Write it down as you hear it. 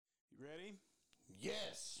Ready?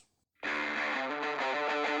 Yes.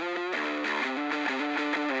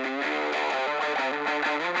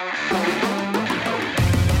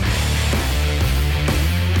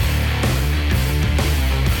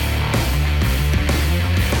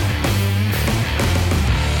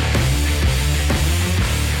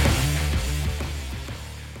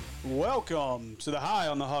 Welcome to the High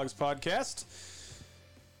on the Hogs podcast.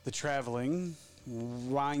 The traveling,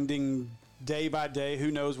 winding day by day. Who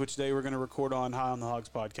knows which day we're going to record on High on the Hogs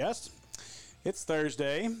podcast. It's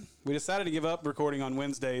Thursday. We decided to give up recording on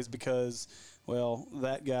Wednesdays because, well,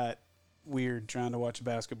 that got weird trying to watch a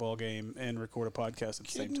basketball game and record a podcast at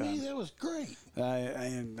the same time. That was great.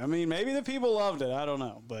 I mean, maybe the people loved it. I don't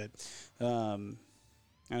know. But, I don't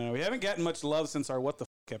know. We haven't gotten much love since our What the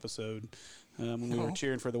F*** episode when we were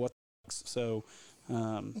cheering for the What the F***s. So,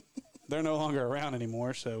 they're no longer around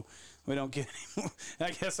anymore, so we don't get any more.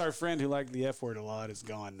 I guess our friend who liked the F word a lot is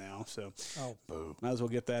gone now, so boo. Might as well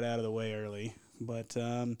get that out of the way early. But,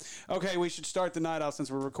 okay, we should start the night off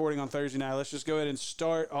since we're recording on Thursday night. Let's just go ahead and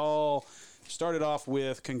start it off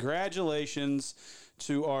with congratulations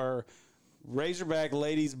to our Razorback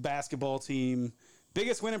ladies basketball team.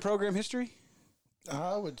 Biggest win in program history?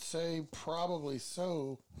 I would say probably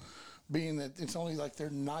so, being that it's only like their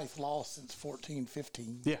ninth loss since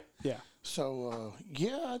 14-15. Yeah. So,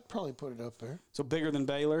 I'd probably put it up there. So bigger than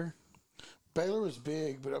Baylor? Baylor was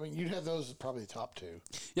big, but, I mean, you'd have those as probably the top two.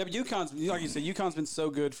 Yeah, but UConn's, like you said, UConn's been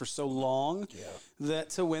so good for so long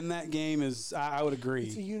that to win that game is, I would agree.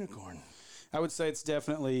 It's a unicorn. I would say it's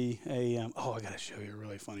definitely a, I got to show you a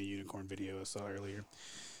really funny unicorn video I saw earlier.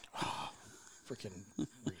 Freaking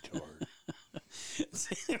retard.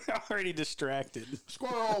 They're already distracted.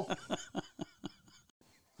 Squirrel.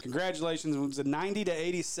 Congratulations. It was a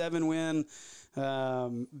 90-87 win.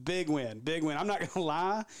 Big win. I'm not going to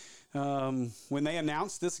lie. When they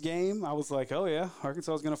announced this game, I was like, oh, yeah,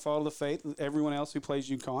 Arkansas is going to follow the fate of everyone else who plays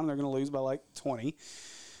UConn. They're going to lose by like 20.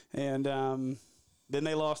 And then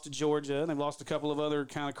they lost to Georgia, and they've lost a couple of other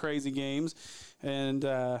kind of crazy games. And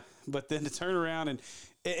but then to turn around and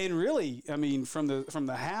really, I mean, from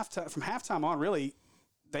halftime on, really,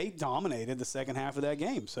 they dominated the second half of that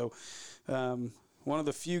game. So one of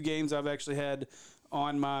the few games I've actually had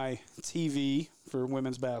on my TV for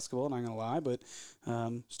women's basketball, not gonna lie, but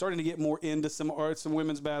starting to get more into some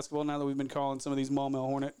women's basketball now that we've been calling some of these Maumelle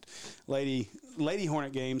Hornet Lady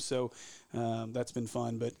Hornet games. So that's been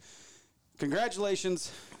fun. But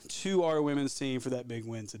congratulations to our women's team for that big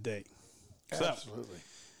win today. Absolutely.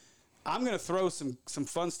 I'm going to throw some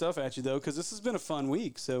fun stuff at you, though, because this has been a fun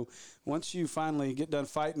week. So once you finally get done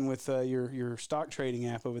fighting with your stock trading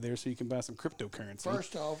app over there so you can buy some cryptocurrency.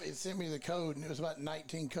 First off, it sent me the code, and it was about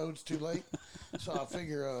 19 codes too late. So I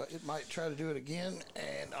figure it might try to do it again,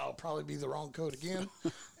 and I'll probably be the wrong code again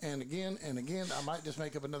and again and again. I might just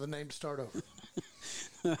make up another name to start over.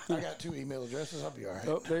 I got 2 email addresses. I'll be all right.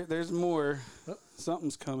 Oh, there's more. Oh.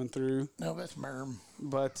 Something's coming through. No, that's Merm.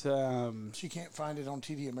 But she can't find it on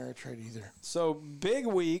TD Ameritrade either. So big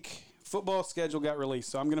week. Football schedule got released.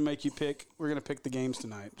 So I'm going to make you pick. We're going to pick the games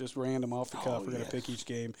tonight. Just random off the cuff. We're going to pick each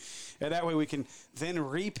game. And that way we can then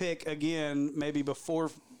repick again maybe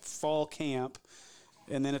before fall camp.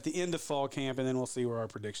 And then at the end of fall camp. And then we'll see where our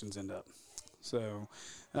predictions end up. So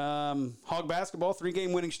Hog basketball,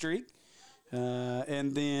 3-game winning streak.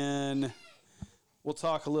 And then we'll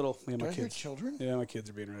talk a little. Yeah, my kids. Children? Yeah, my kids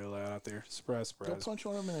are being really loud out there. Surprise. Don't punch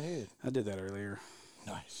one of them in the head. I did that earlier.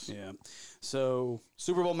 Nice. Yeah. So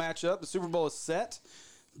Super Bowl matchup. The Super Bowl is set.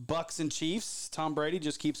 Bucks and Chiefs. Tom Brady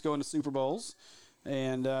just keeps going to Super Bowls.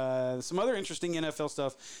 And some other interesting NFL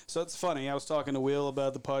stuff. So it's funny. I was talking to Will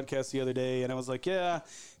about the podcast the other day, and I was like, yeah,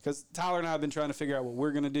 because Tyler and I have been trying to figure out what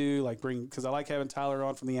we're going to do, because I like having Tyler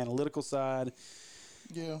on from the analytical side.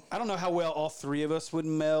 Yeah. I don't know how well all three of us would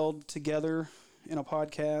meld together in a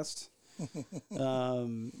podcast.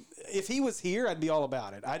 If he was here, I'd be all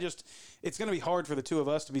about it. It's going to be hard for the two of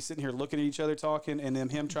us to be sitting here looking at each other talking and then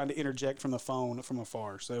him trying to interject from the phone from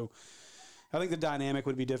afar. So I think the dynamic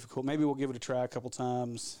would be difficult. Maybe we'll give it a try a couple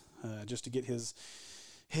times just to get his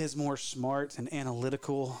more smart and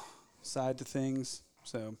analytical side to things.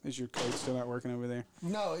 So, is your code still not working over there?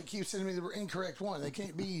 No, it keeps sending me the incorrect one. They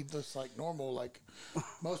can't be just like normal, like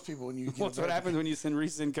most people when you get What's what happens when you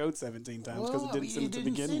resend code 17 times because it didn't send it to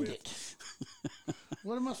begin with.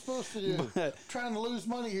 What am I supposed to do? Trying to lose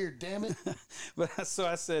money here, damn it. But so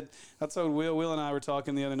I told Will and I were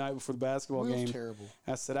talking the other night before the basketball game. Terrible.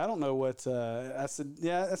 I said, I don't know what, Andy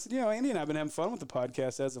and I have been having fun with the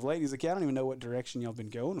podcast as of late. He's like, I don't even know what direction y'all been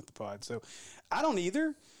going with the pod. So I don't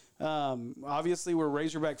either. Obviously, we're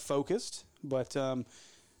Razorback focused, but you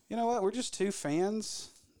know what? We're just two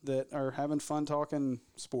fans that are having fun talking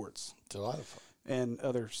sports. It's a lot of fun. And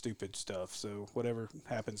other stupid stuff. So whatever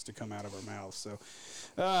happens to come out of our mouths. So,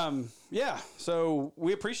 so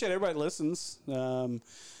we appreciate everybody that listens.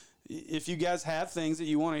 If you guys have things that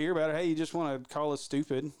you want to hear about, hey, you just want to call us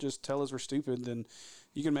stupid, just tell us we're stupid, then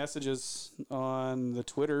you can message us on the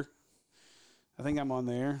Twitter. I think I'm on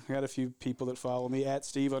there. I got a few people that follow me at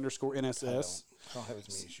Steve_NSS. I don't have as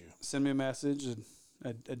many as you. Send me a message,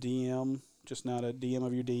 a DM, just not a DM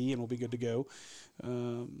of your D, and we'll be good to go.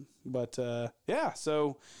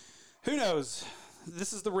 So who knows?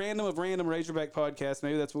 This is the Random of Random Razorback podcast.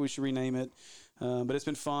 Maybe that's what we should rename it. But it's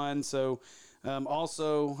been fun. So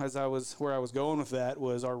also, where I was going with that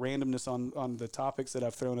was our randomness on the topics that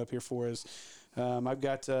I've thrown up here for us. I've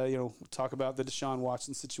got talk about the Deshaun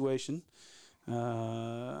Watson situation.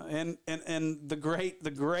 And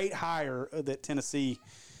the great hire that Tennessee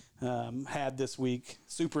had this week.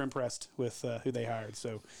 Super impressed with who they hired.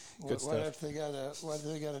 So good stuff. What if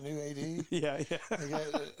they got a new AD? Yeah. They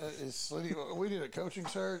got, we did a coaching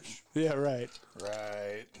search. Yeah, right.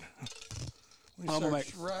 Right. We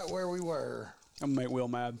searched right where we were. I'm gonna make Will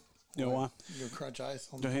mad. You know why? You're gonna crunch ice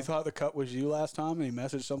on He thought the cup was you last time, and he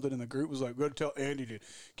messaged something in the group. Was like, "Go tell Andy to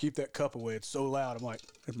keep that cup away. It's so loud." I'm like,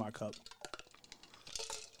 "It's my cup."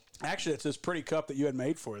 Actually, it's this pretty cup that you had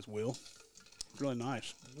made for us, Will. It's really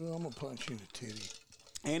nice. Well, I'm gonna punch you in the titty.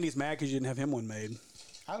 Andy's mad because you didn't have him one made.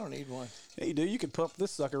 I don't need one. Yeah, you do. You could put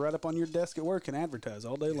this sucker right up on your desk at work and advertise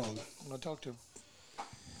all day long. I'm gonna talk to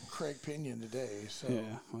Craig Pinion today. So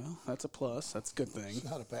yeah, well, that's a plus. That's a good thing. It's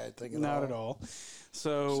not a bad thing Not at all.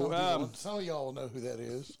 So some of y'all will know who that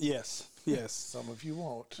is. Yes. Some of you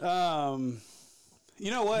won't. You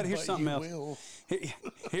know what? Here's But something you else. will.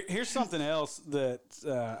 Here's something else that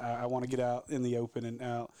I want to get out in the open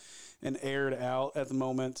and aired out at the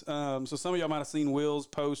moment. So some of y'all might have seen Will's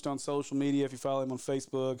post on social media if you follow him on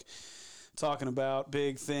Facebook, talking about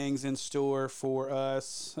big things in store for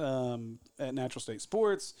us at Natural State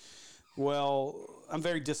Sports. Well, I'm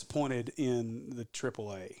very disappointed in the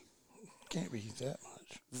AAA. Can't be that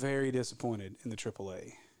much. Very disappointed in the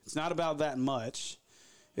AAA. It's not about that much.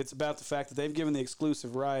 It's about the fact that they've given the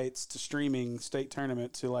exclusive rights to streaming state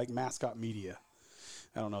tournament to like Mascot Media.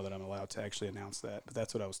 I don't know that I'm allowed to actually announce that, but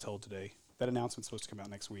that's what I was told today. That announcement's supposed to come out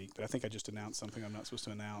next week, but I think I just announced something I'm not supposed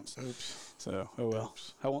to announce. Oops. So, oh well.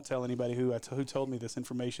 Oops. I won't tell anybody who told me this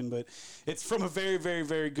information, but it's from a very, very,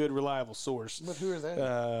 very good, reliable source. But who are they?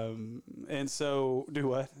 And so, do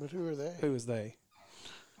what? But who are they? Who is they?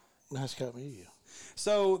 Mascot Media.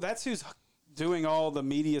 So that's who's doing all the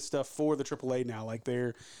media stuff for the AAA now. Like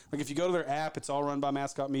if you go to their app, it's all run by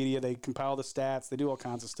Mascot Media. They compile the stats. They do all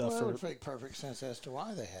kinds of stuff. Well, it would make perfect sense as to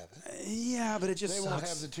why they have it. Yeah, but it just they sucks. won't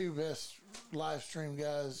have the two best live stream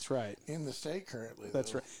guys. That's right. In the state currently.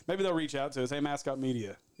 That's right. Maybe they'll reach out to us. Hey, Mascot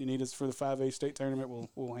Media, you need us for the 5A state tournament?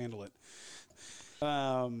 We'll handle it.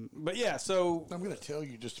 But yeah, so I'm going to tell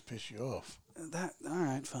you just to piss you off. All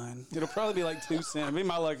right, fine. It'll probably be like 2 cents. I mean,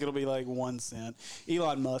 my luck, it'll be like 1 cent.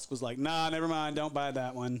 Elon Musk was like, nah, never mind. Don't buy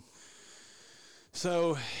that one.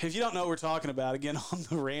 So if you don't know what we're talking about, again, on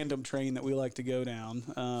the random train that we like to go down,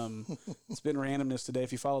 it's been randomness today.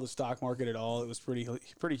 If you follow the stock market at all, it was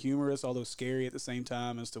pretty humorous, although scary at the same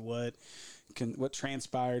time as to what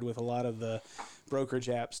transpired with a lot of the brokerage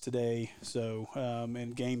apps today. So,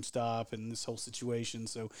 and GameStop and this whole situation.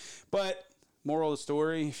 So, but moral of the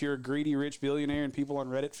story, if you're a greedy rich billionaire and people on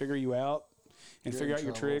Reddit figure you out and figure out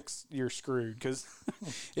your tricks, you're screwed. Because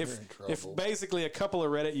if basically a couple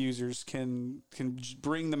of Reddit users can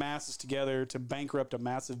bring the masses together to bankrupt a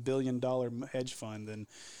massive $1 billion hedge fund, then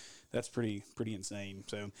that's pretty insane.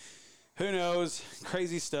 So who knows?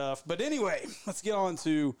 Crazy stuff. But anyway, let's get on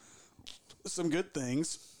to some good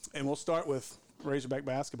things, and we'll start with Razorback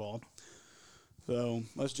basketball. So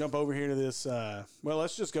let's jump over here to this.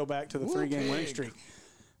 Let's just go back to the 3-game winning streak.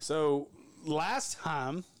 So last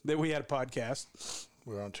time that we had a podcast,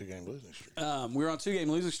 we were on 2-game losing streak. We were on 2-game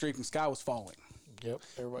losing streak, and Sky was falling. Yep,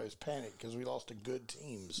 everybody was panicked because we lost to good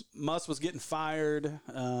teams. Muss was getting fired.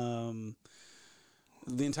 The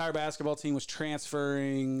entire basketball team was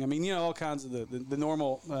transferring. I mean, all kinds of the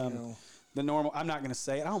normal. The normal. I'm not going to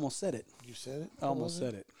say it. I almost said it. You said it? I almost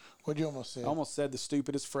said it. What did you almost say? I almost said the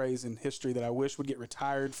stupidest phrase in history that I wish would get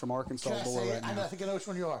retired from Arkansas Bowl right now. I think I know which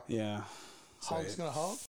one you are. Yeah. Hog's going to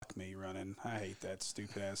hog? Fuck me running. I hate that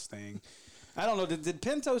stupid-ass thing. I don't know. Did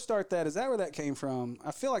Pinto start that? Is that where that came from?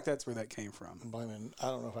 I feel like that's where that came from. I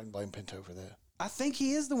don't know if I can blame Pinto for that. I think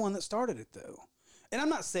he is the one that started it, though. And I'm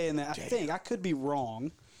not saying that. I could be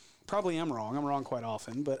wrong. Probably am wrong. I'm wrong quite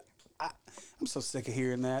often, but I'm so sick of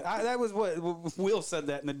hearing that. That was what Will said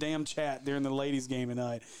that in the damn chat during the ladies' game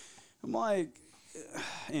tonight. I'm like,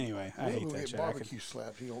 Anyway, I hate We'll that get shit. barbecue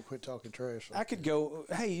slapped. You don't quit talking trash. I could go.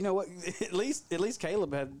 Hey, you know what? At least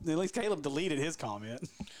Caleb deleted his comment.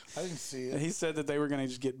 I didn't see it. He said that they were going to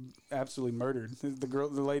just get absolutely murdered.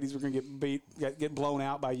 The ladies were going to get blown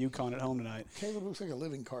out by UConn at home tonight. Caleb looks like a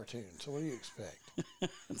living cartoon. So what do you expect?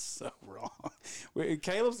 That's so wrong.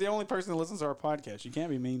 Caleb's the only person that listens to our podcast. You can't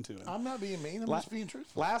be mean to him. I'm not being mean. I'm just being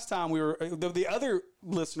truthful. Last time we were the other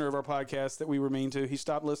listener of our podcast that we were mean to, he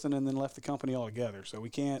stopped listening and then left the company altogether. So we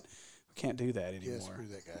can't do that anymore. Yeah, screw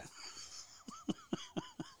that guy.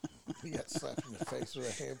 He got slapped in the face with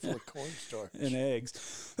a handful of cornstarch and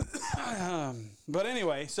eggs. But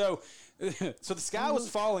anyway, so the sky was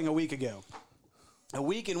falling a week ago. A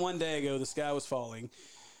week and 1 day ago, the sky was falling.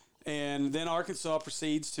 And then Arkansas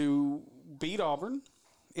proceeds to beat Auburn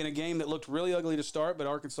in a game that looked really ugly to start, but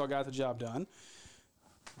Arkansas got the job done.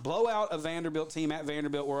 Blow out a Vanderbilt team at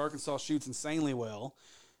Vanderbilt where Arkansas shoots insanely well.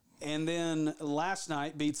 And then last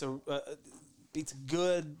night beats a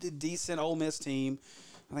good, decent Ole Miss team.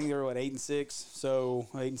 I think they were 8-6, so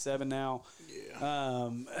 8-7 now.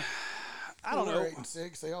 Yeah. I don't know.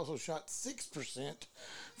 8-6. They also shot 6%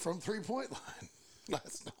 from 3-point line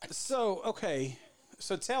last night. So okay.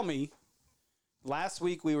 So tell me, last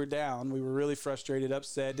week we were down. We were really frustrated,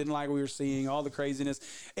 upset, didn't like what we were seeing, all the craziness.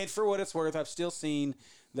 And for what it's worth, I've still seen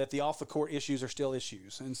that the off-the-court issues are still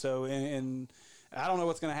issues. And so, and I don't know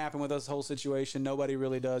what's going to happen with this whole situation. Nobody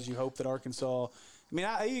really does. You hope that Arkansas – I mean,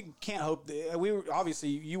 you can't hope – obviously,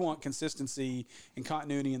 you want consistency and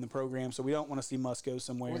continuity in the program, so we don't want to see Muss go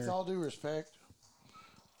somewhere. With all due respect,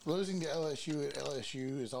 losing to LSU at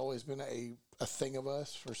LSU has always been a thing of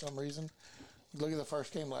us for some reason. Look at the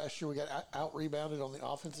first game last year. We got out-rebounded on the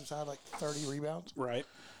offensive side, like 30 rebounds. Right.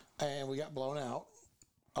 And we got blown out.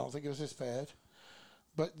 I don't think it was this bad.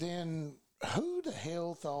 But then who the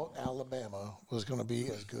hell thought Alabama was going to be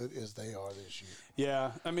as good as they are this year?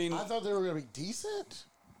 Yeah, I mean. I thought they were going to be decent.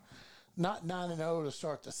 Not 9-0 to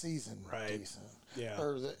start the season. Right. Decent. Yeah.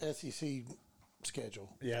 Or the SEC schedule.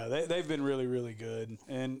 Yeah, they've been really, really good.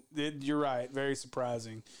 And you're right. Very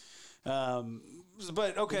surprising.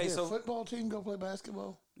 But okay, Did so football team go play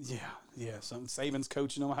basketball? Yeah. Some Saban's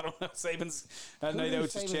coaching them. I don't know. I know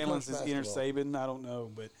knows it's Saban challenge coached his inner Saban. I don't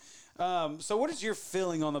know, but so what is your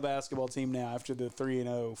feeling on the basketball team now after the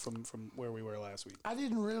 3-0 from where we were last week? I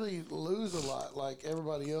didn't really lose a lot like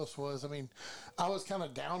everybody else was. I mean, I was kind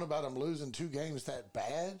of down about them losing 2 games that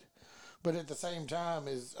bad, but at the same time,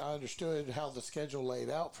 I understood how the schedule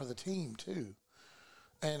laid out for the team too.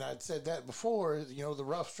 And I'd said that before, the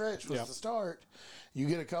rough stretch was the start. You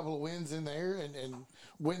get a couple of wins in there and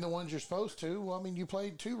win the ones you're supposed to. Well, I mean, you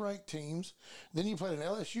played 2 ranked teams. Then you played an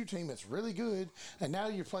LSU team that's really good. And now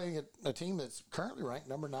you're playing a team that's currently ranked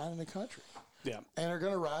number 9 in the country. Yeah. And are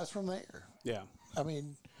going to rise from there. Yeah. I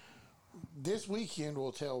mean, this weekend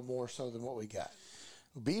will tell more so than what we got.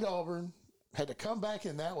 Beat Auburn. Had to come back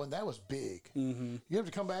in that one. That was big. Mm-hmm. You have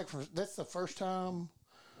to come back from – that's the first time –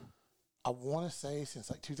 I want to say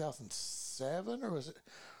since like 2007, or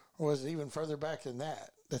was it even further back than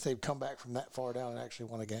that they've come back from that far down and actually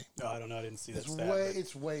won a game? No, I don't know. I didn't see that stat.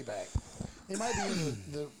 It's way back. It might be in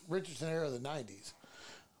the Richardson era of the 90s.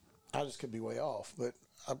 I just could be way off, but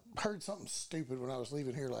I heard something stupid when I was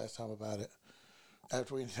leaving here last time about it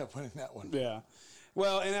after we ended up winning that one. Yeah.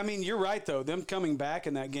 Well, and I mean, you're right, though. Them coming back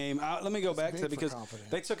in that game, let me go back to it because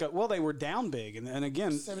they took they were down big. And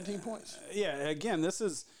again, 17 points. Yeah, again,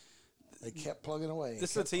 They kept plugging away.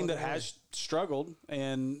 This is a team that has struggled,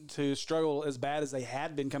 and to struggle as bad as they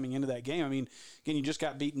had been coming into that game. I mean, again, you just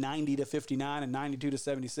got beat 90-59 and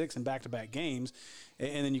 92-76 in back-to-back games,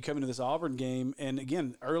 and then you come into this Auburn game, and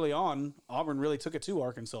again, early on, Auburn really took it to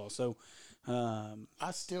Arkansas. So,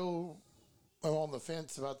 I still am on the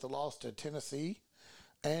fence about the loss to Tennessee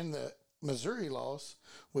and the Missouri loss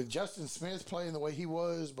with Justin Smith playing the way he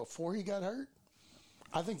was before he got hurt.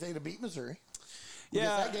 I think they'd have beat Missouri.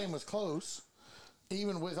 Yeah, that game was close,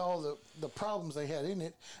 even with all the problems they had in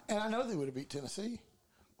it. And I know they would have beat Tennessee.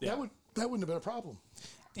 Yeah. That wouldn't have been a problem.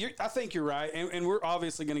 I think you're right, and we're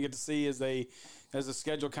obviously going to get to see as the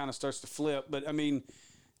schedule kind of starts to flip. But I mean,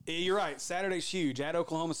 you're right. Saturday's huge at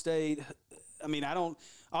Oklahoma State. I mean,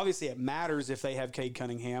 obviously it matters if they have Cade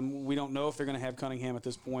Cunningham. We don't know if they're going to have Cunningham at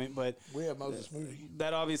this point, but we have Moses Moody.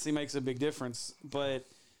 That obviously makes a big difference, but.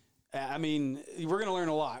 I mean, we're going to learn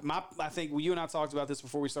a lot. I think you and I talked about this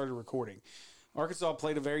before we started recording. Arkansas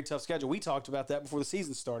played a very tough schedule. We talked about that before the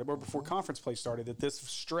season started, or before conference play started, that this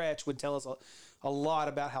stretch would tell us a lot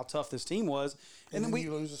about how tough this team was. And then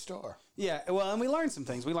you lose a star. Yeah, well, and we learned some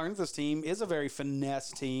things. We learned that this team is a very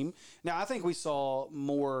finesse team. Now, I think we saw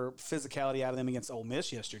more physicality out of them against Ole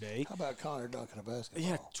Miss yesterday. How about Connor dunking a basketball?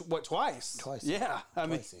 Yeah, twice? Twice. Yeah, I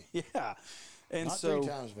mean, yeah. And Not so 3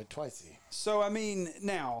 times, but twice. So, I mean,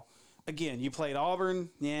 now, again, you played Auburn.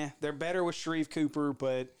 Yeah, they're better with Sharif Cooper,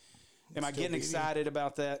 but am I getting excited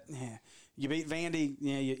about that? Yeah. You beat Vandy.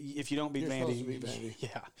 Yeah, if you don't beat You're Vandy. supposed to beat Vandy.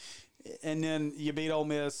 Yeah. And then you beat Ole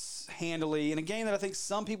Miss handily in a game that I think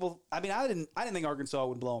some people. I mean, I didn't think Arkansas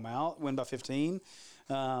would blow them out, win by 15.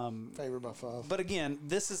 Favored by 5. But again,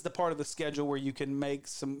 this is the part of the schedule where you can make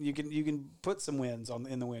some. You can put some wins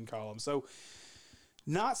in the win column. So,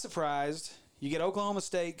 not surprised. You get Oklahoma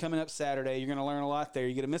State coming up Saturday. You're going to learn a lot there.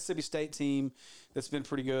 You get a Mississippi State team that's been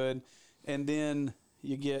pretty good, and then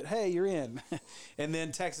you get, hey, you're in, and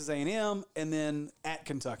then Texas A&M, and then at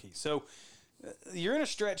Kentucky. So you're in a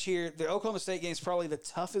stretch here. The Oklahoma State game is probably the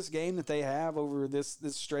toughest game that they have over this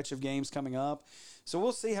stretch of games coming up. So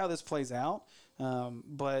we'll see how this plays out.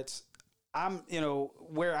 But I'm,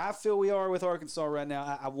 where I feel we are with Arkansas right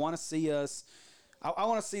now, I want to see us. I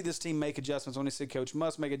want to see this team make adjustments. I want to see Coach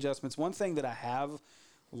Muss make adjustments. One thing that I have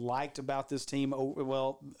liked about this team,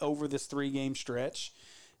 over this 3-game stretch,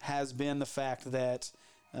 has been the fact that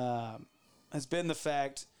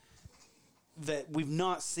we've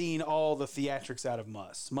not seen all the theatrics out of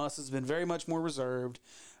Muss. Muss has been very much more reserved.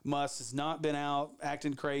 Muss has not been out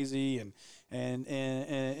acting crazy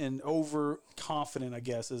and overconfident, I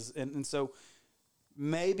guess. And so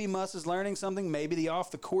maybe Muss is learning something. Maybe the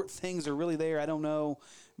off-the-court things are really there. I don't know.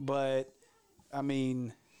 But, I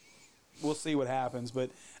mean, we'll see what happens. But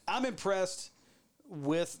I'm impressed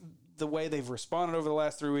with the way they've responded over the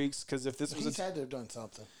last 3 weeks. Because if this was He's had to have done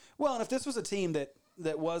something. Well, and if this was a team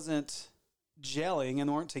that wasn't gelling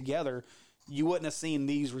and weren't together, you wouldn't have seen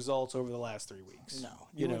these results over the last 3 weeks. No,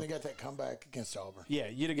 you wouldn't have got that comeback against Auburn. Yeah,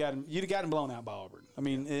 you'd have gotten blown out by Auburn. I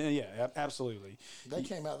mean, yeah, absolutely. They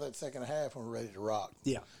came out that second half and were ready to rock.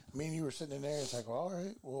 Yeah. Me and you were sitting in there and it's like, well, all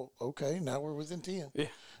right, well, okay, now we're within 10. Yeah.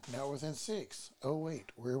 Now we're within 6. Oh,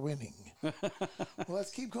 wait, we're winning. Well,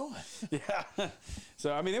 let's keep going. Yeah.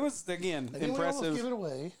 So, I mean, it was, again, and impressive. We almost give it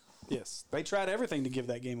away. Yes. They tried everything to give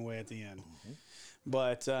that game away at the end. Mm-hmm.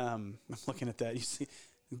 But I'm looking at that. You see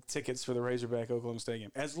tickets for the Razorback Oklahoma State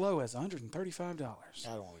game as low as $135. I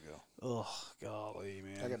don't want to go. Oh, golly,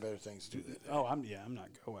 man. I got better things to do that day. Oh, I'm not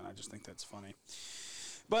going. I just think that's funny.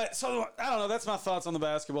 But, so, I don't know. That's my thoughts on the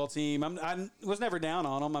basketball team. I was never down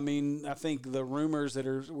on them. I mean, I think the rumors that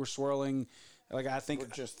were swirling, I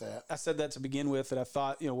think – just that. I said that to begin with, that I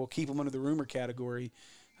thought, we'll keep them under the rumor category.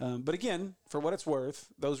 But again, for what it's worth,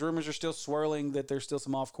 those rumors are still swirling that there's still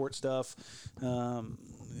some off-court stuff.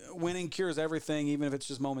 Winning cures everything, even if it's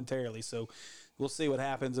just momentarily. So we'll see what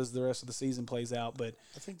happens as the rest of the season plays out. But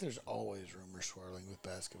I think there's always rumors swirling with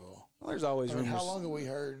basketball. Well, there's always rumors. How long have we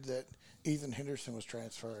heard that Ethan Henderson was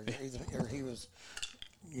transferred, or he was,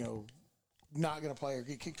 not going to play, or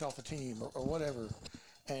get kicked off the team, or whatever?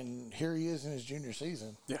 And here he is in his junior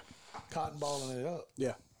season. Yeah. Cottonballing it up.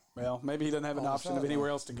 Yeah. Well, maybe he doesn't have an option of anywhere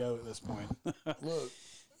else to go at this point. Look,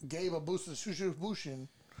 Gabe Abusa-Bushin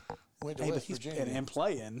went to West Virginia. And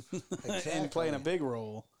playing. Exactly. And playing a big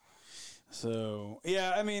role. So,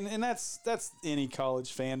 yeah, I mean, and that's any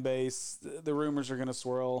college fan base. The rumors are going to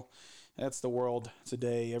swirl. That's the world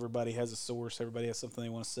today. Everybody has a source. Everybody has something they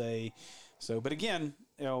want to say. So, but again,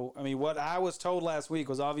 what I was told last week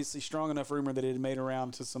was obviously strong enough rumor that it had made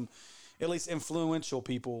around to some at least influential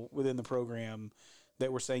people within the program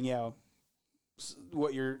that were saying, yeah,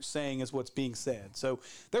 what you're saying is what's being said. So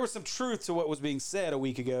there was some truth to what was being said a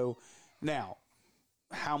week ago. Now,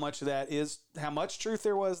 how much truth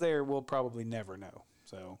there was there, we'll probably never know.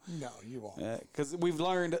 So no, you won't. Because we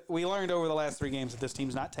learned over the last 3 games that this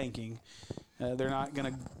team's not tanking. They're not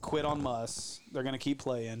going to quit on Muss. They're going to keep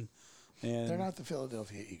playing. And they're not the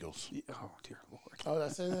Philadelphia Eagles. Oh, dear Lord. Oh, did I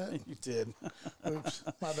say that? You did. Oops,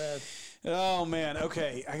 my bad. Oh, man.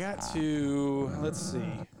 Okay, I got to, let's see.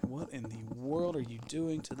 What in the world are you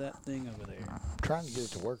doing to that thing over there? I'm trying to get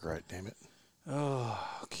it to work right, damn it.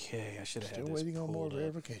 Oh, okay. I should have had this Still waiting on more up.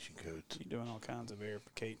 verification codes. You're doing all kinds of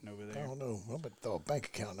verificating over there. I don't know. I'm going to throw a bank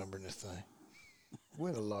account number in this thing.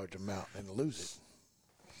 Win a large amount and lose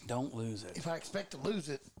it. Don't lose it. If I expect to lose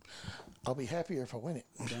it, I'll be happier if I win it.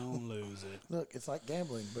 Don't lose it. Look, it's like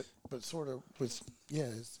gambling, but sort of with,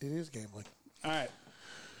 it is gambling. All right.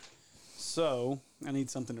 So, I need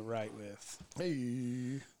something to write with.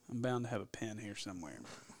 Hey. I'm bound to have a pen here somewhere.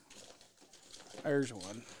 There's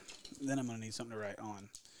one. Then I'm going to need something to write on.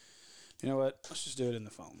 You know what? Let's just do it in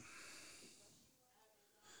the phone.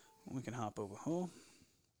 We can hop over. Oh,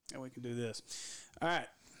 and we can do this. All right.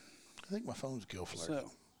 I think my phone's Gilflare.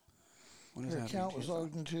 So, what is Your happening account to was your phone?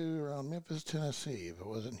 logged into around Memphis, Tennessee. If it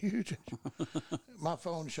wasn't huge, my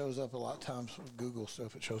phone shows up a lot of times with Google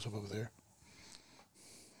stuff. It shows up over there.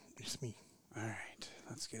 It's me. All right.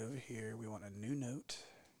 Let's get over here. We want a new note.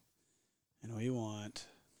 And we want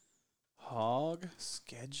hog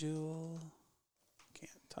schedule.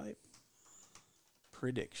 Can't type.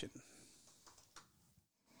 Prediction.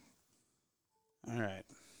 All right.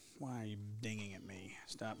 Why are you dinging at me?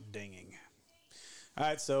 Stop dinging. All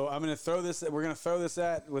right, so I'm going to throw this. We're going to throw this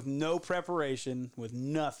at with no preparation, with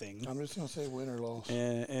nothing, I'm just going to say win or loss.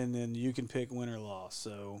 and then you can pick win or loss.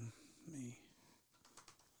 So let me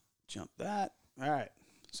jump that. All right.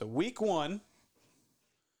 So week 1,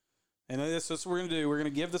 and this is what we're going to do. We're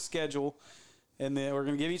going to give the schedule, and then we're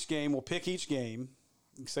going to give each game. We'll pick each game.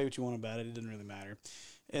 You can say what you want about it. It doesn't really matter.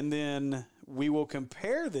 And then we will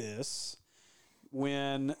compare this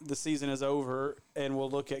when the season is over, and we'll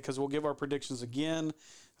look at, because we'll give our predictions again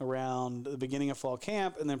around the beginning of fall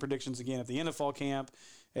camp, and then predictions again at the end of fall camp,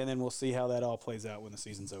 and then we'll see how that all plays out when the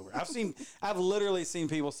season's over. I've literally seen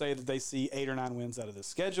people say that they see 8 or 9 wins out of this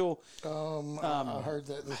schedule. I heard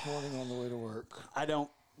that this morning on the way to work.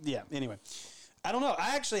 Anyway. I don't know.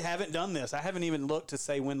 I actually haven't done this. I haven't even looked to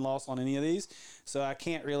say win-loss on any of these, so I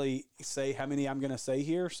can't really say how many I'm going to say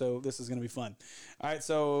here, so this is going to be fun. All right,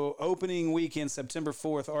 so opening weekend, September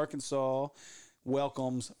 4th, Arkansas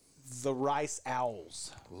welcomes the Rice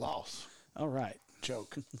Owls. Loss. All right.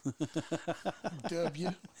 Joke. W.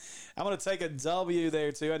 I'm going to take a W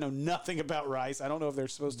there, too. I know nothing about Rice. I don't know if they're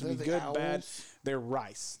supposed to be They're the good, Owls? bad. They're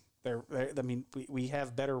Rice. I mean, we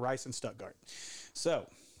have better Rice in Stuttgart. So,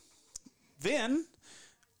 then,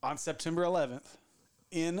 on September 11th,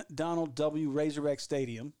 in Donald W. Razorback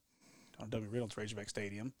Stadium, Donald W. Reynolds Razorback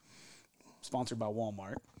Stadium, sponsored by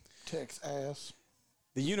Walmart, Texas.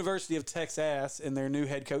 the University of Texas and their new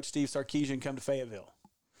head coach, Steve Sarkisian, come to Fayetteville.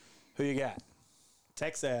 Who you got?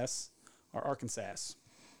 Texas or Arkansas?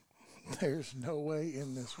 There's no way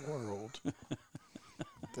in this world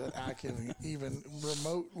that I can even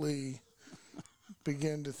remotely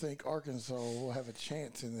begin to think Arkansas will have a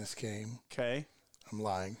chance in this game. Okay. I'm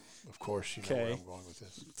lying. Of course, you know where Okay. I'm going with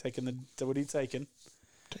this. What are you taking?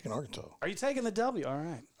 Taking Arkansas. Are you taking the W? All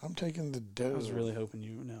right. I'm taking the dub. I was really hoping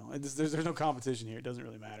you know. There's no competition here. It doesn't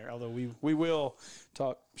really matter. Although we will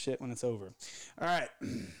talk shit when it's over. All right.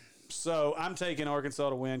 So I'm taking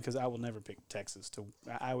Arkansas to win because I will never pick Texas to.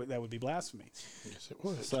 That would be blasphemy. Yes, it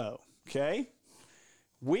would. So okay,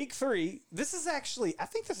 week 3. This is actually. I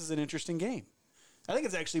think this is an interesting game. I think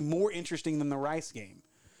it's actually more interesting than the Rice game,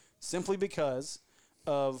 simply because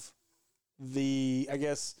of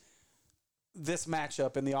this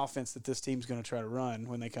matchup and the offense that this team's going to try to run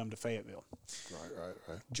when they come to Fayetteville.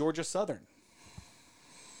 Right. Georgia Southern.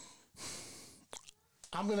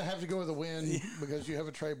 I'm going to have to go with a win because you have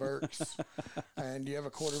a Trey Burks and you have a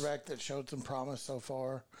quarterback that showed some promise so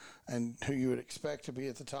far and who you would expect to be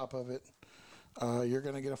at the top of it. You're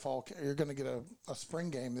going to get a spring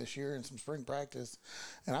game this year and some spring practice.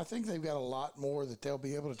 And I think they've got a lot more that they'll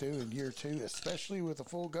be able to do in year 2, especially with a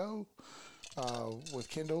full go with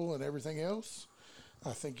Kendall and everything else.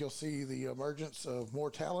 I think you'll see the emergence of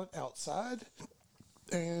more talent outside.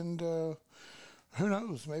 And who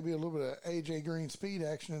knows, maybe a little bit of A.J. Green speed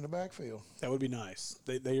action in the backfield. That would be nice.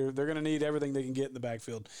 They're going to need everything they can get in the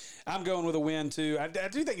backfield. I'm going with a win, too. I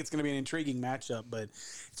do think it's going to be an intriguing matchup, but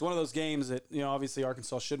it's one of those games that, obviously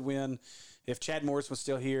Arkansas should win. If Chad Morris was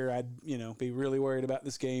still here, I'd, be really worried about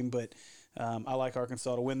this game, but I like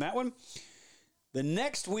Arkansas to win that one. The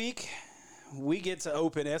next week, we get to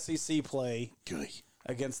open SEC play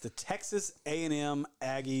against the Texas A&M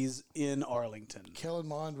Aggies in Arlington. Kellen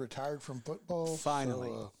Mond retired from football. Finally.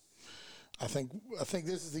 So, I think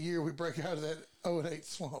this is the year we break out of that 0-8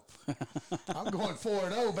 slump. I'm going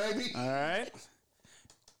 4-0, baby. All right.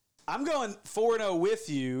 I'm going 4-0 with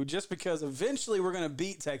you just because eventually we're going to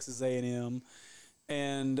beat Texas A&M,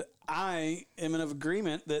 and I am in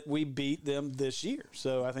agreement that we beat them this year.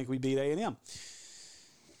 So I think we beat A&M.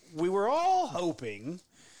 We were all hoping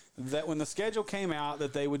that when the schedule came out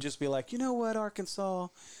that they would just be like, you know what, Arkansas,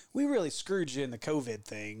 we really screwed you in the COVID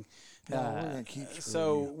thing. No, we're going to keep screwing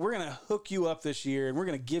So you. we're going to hook you up this year, and we're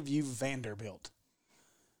going to give you Vanderbilt.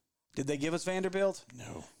 Did they give us Vanderbilt?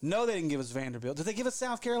 No. No, they didn't give us Vanderbilt. Did they give us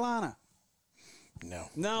South Carolina? No.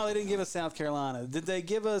 No, they didn't give us South Carolina. Did they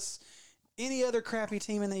give us any other crappy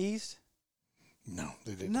team in the East? No,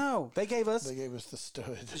 they didn't. No, they gave us They gave us the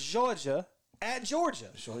stud. Georgia at Georgia.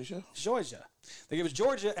 Georgia? Georgia. They gave us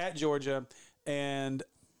Georgia at Georgia, and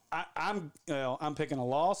I'm picking a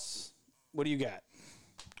loss. What do you got?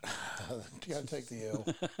 You got to take the L.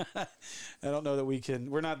 I don't know that we can.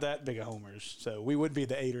 We're not that big of homers, so we would be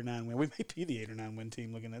the 8 or 9 win. We may be the 8 or 9 win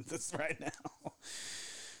team looking at this right now.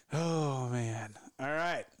 Oh man! All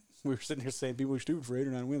right, we were sitting here saying people are stupid for 8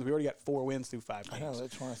 or 9 wins. We already got 4 wins through 5 games. I know,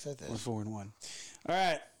 that's why I said that. We're 4-1. All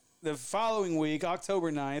right, the following week,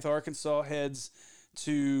 October 9th, Arkansas heads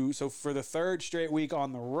to for the 3rd straight week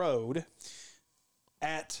on the road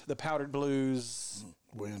at the Powdered Blues.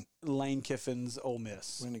 Win. Lane Kiffin's Ole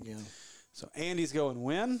Miss. Win again. So Andy's going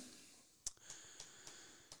win.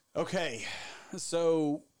 Okay,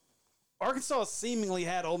 so Arkansas seemingly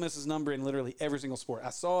had Ole Miss's number in literally every single sport. I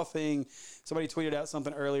saw a thing. Somebody tweeted out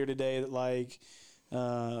something earlier today that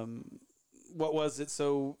what was it?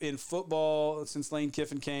 So in football, since Lane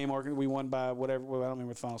Kiffin came, we won by whatever. Well, I don't remember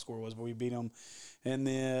what the final score was, but we beat them. And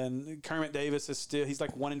then Kermit Davis he's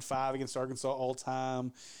like 1-5 against Arkansas all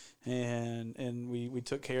time. And we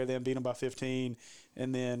took care of them, beat them by 15.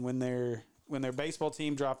 And then when their baseball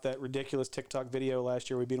team dropped that ridiculous TikTok video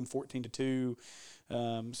last year, we beat them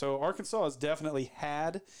 14-2. So Arkansas has definitely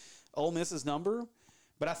had Ole Miss's number.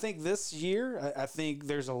 But I think this year, I think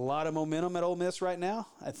there's a lot of momentum at Ole Miss right now.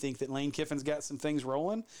 I think that Lane Kiffin's got some things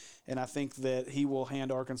rolling, and I think that he will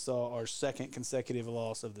hand Arkansas our 2nd consecutive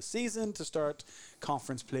loss of the season to start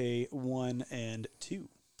conference play 1 and 2.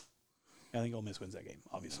 I think Ole Miss wins that game,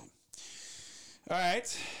 obviously. All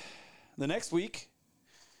right, the next week,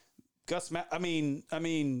 Brian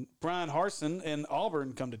Harsin and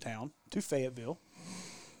Auburn come to town to Fayetteville.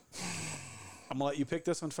 I'm gonna let you pick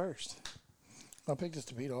this one first. I picked us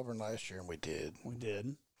to beat Auburn last year, and we did. We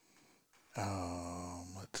did.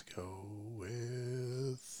 Let's go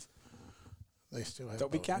with. They still have.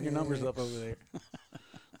 Don't be counting your numbers up over there.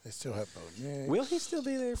 They still have Bo. Will he still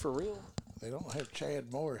be there for real? They don't have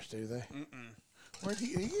Chad Morris, do they? Where'd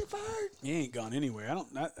he get fired? He ain't gone anywhere. I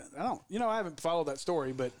don't. I haven't followed that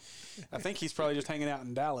story, but I think he's probably just hanging out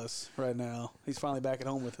in Dallas right now. He's finally back at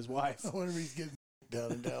home with his wife. I wonder if he's getting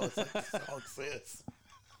down in Dallas like the song says.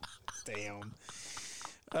 Damn.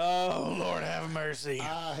 Oh, Lord have mercy.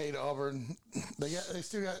 I hate Auburn. They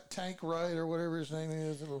still got Tank Wright or whatever his name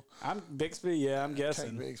is. I'm Bixby. Yeah, I'm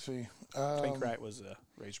guessing. Tank Bixby. Tank Wright was a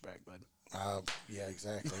Razorback, bud. Yeah,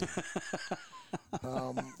 exactly.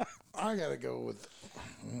 I got to go with.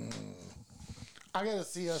 I got to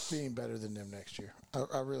see us being better than them next year.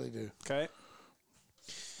 I really do. Okay.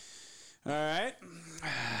 All right.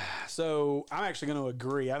 So I'm actually going to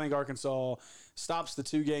agree. I think Arkansas stops the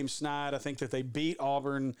 2-game snide. I think that they beat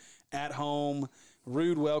Auburn at home.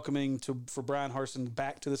 Rude welcoming for Brian Harsin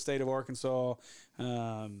back to the state of Arkansas.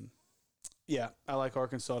 Yeah, I like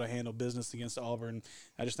Arkansas to handle business against Auburn.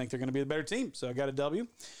 I just think they're going to be the better team. So I got a W.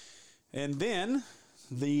 And then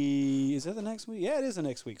is that the next week? Yeah, it is the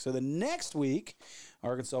next week. So the next week,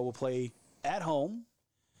 Arkansas will play at home,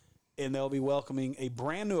 and they'll be welcoming a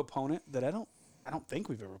brand new opponent that I don't think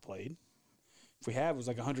we've ever played. If we have, it was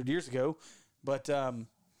like 100 years ago. But the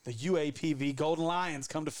UAPB Golden Lions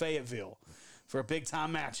come to Fayetteville for a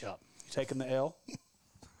big-time matchup. You taking the L?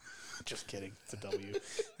 Just kidding. It's a W.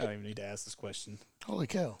 I don't even need to ask this question. Holy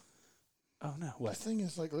cow. Oh, no. What? This thing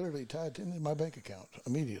is like literally tied into my bank account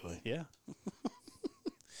immediately. Yeah.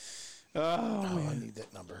 I need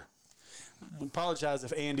that number. I apologize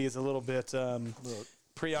if Andy is a little bit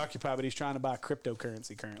preoccupied, but he's trying to buy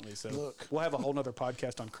cryptocurrency currently. So we'll have a whole nother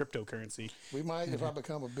podcast on cryptocurrency. We might if I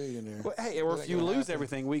become a billionaire. Well, hey, or if you lose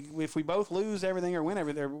everything, if we both lose everything or win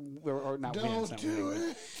everything, or not win, it's not do winning,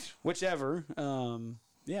 it. Whichever.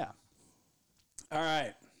 Yeah. All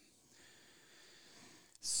right.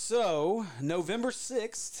 So November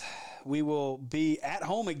 6th, we will be at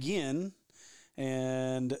home again,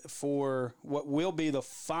 and for what will be the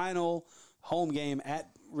final home game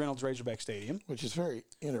at Reynolds Razorback Stadium, which is very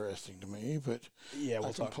interesting to me, but yeah,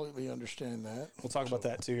 I completely understand that. We'll talk about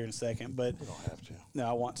that too here in a second, but we don't have to. No,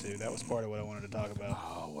 I want to. That was part of what I wanted to talk about.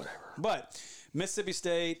 Oh, whatever. But Mississippi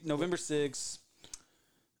State, November 6th.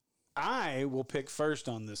 I will pick first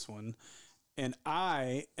on this one, and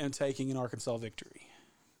I am taking an Arkansas victory.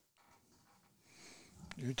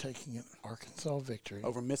 You're taking an Arkansas victory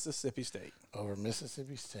over Mississippi State. Over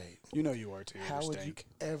Mississippi State. You know you are too. How would you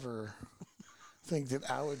ever think that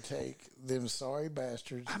I would take them sorry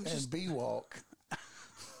bastards and B-Walk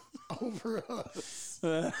over us?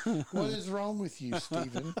 What is wrong with you,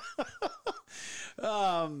 Stephen?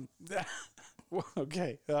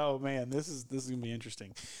 Okay. Oh man, this is gonna be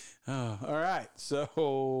interesting. All right.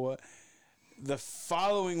 So the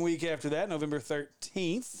following week after that, November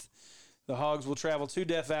 13th, the Hogs will travel to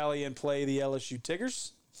Death Valley and play the LSU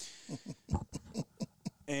Tigers.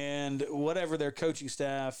 and whatever their coaching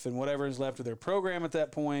staff and whatever is left of their program at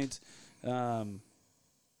that point.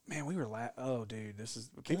 Man, we were oh, dude, this is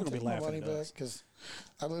people will be laughing at us because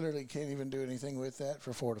I literally can't even do anything with that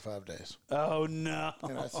for 4 to 5 days. Oh no!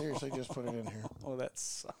 And I seriously just put it in here. Oh, that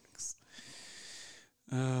sucks.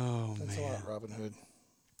 Oh, That's man. a lot, Robin Hood.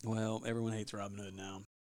 Well, everyone hates Robin Hood now.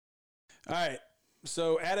 All right,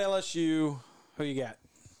 so at LSU, who you got?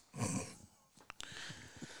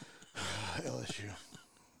 LSU.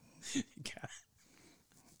 God.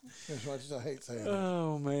 As much as I hate saying it.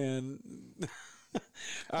 Oh man. All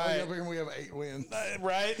I right. we have 8 wins.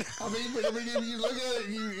 Right? I mean, if you look at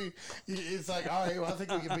it, it's like, all right, well, I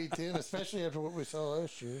think we can beat them, especially after what we saw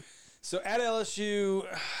last year. So at LSU,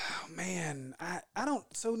 man, I don't.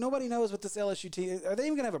 So nobody knows what this LSU team. Are they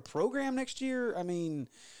even gonna have a program next year? I mean,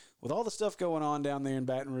 with all the stuff going on down there in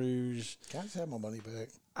Baton Rouge, Can I just have my money back?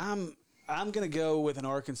 I'm gonna go with an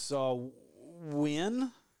Arkansas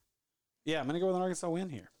win. Yeah, I'm gonna go with an Arkansas win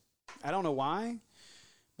here. I don't know why,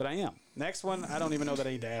 but I am. Next one, I don't even know that I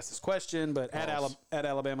need to ask this question, but at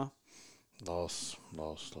Alabama. Loss.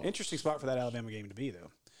 Interesting spot for that Alabama game to be,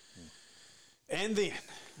 though. And then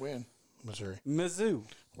Win, Missouri. Mizzou.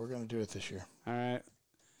 We're going to do it this year. All right.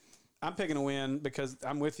 I'm picking a win because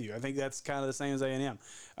I'm with you. I think that's kind of the same as A&M.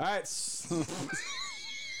 All right.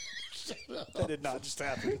 That did not just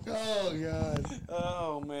happen. Oh, God.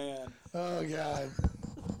 Oh, man. Oh, God.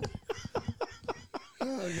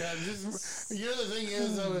 Oh, God. The other thing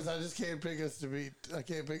is, though, is I just can't pick us to beat. I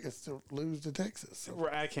can't pick us to lose to Texas. So.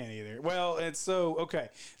 Right, I can't either. Well, it's so, okay.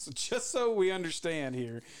 So just so we understand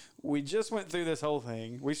here, we just went through this whole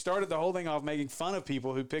thing. We started the whole thing off making fun of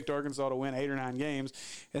people who picked Arkansas to win 8 or 9 games,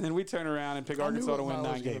 and then we turn around and pick Arkansas to win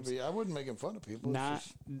 9 games. I wasn't making fun of people.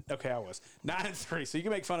 Okay, I was 9-3. So you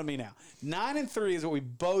can make fun of me now. 9-3 is what we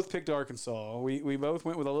both picked Arkansas. We both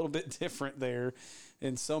went with a little bit different there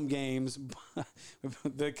in some games.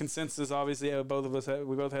 The consensus, obviously, we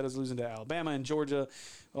both had us losing to Alabama and Georgia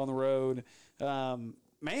on the road.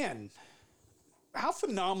 Man, how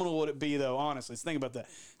phenomenal would it be, though? Honestly, let's think about that.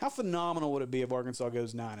 How phenomenal would it be if Arkansas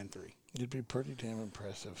goes 9-3? It'd be pretty damn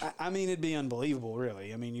impressive. I mean, it'd be unbelievable,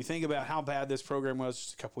 really. I mean, you think about how bad this program was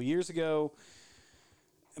just a couple years ago.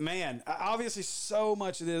 Man, obviously, so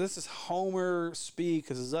much of this is Homer speak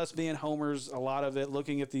because it's us being homers. A lot of it,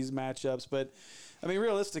 looking at these matchups, but I mean,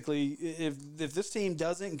 realistically, if this team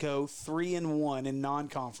doesn't go 3-1 in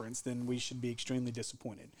non-conference, then we should be extremely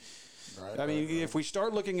disappointed. Right, I mean, if we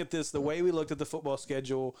start looking at this the way we looked at the football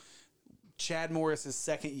schedule, Chad Morris's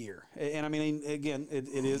second year, and I mean, again, it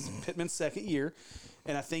is Pittman's second year,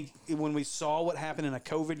 and I think when we saw what happened in a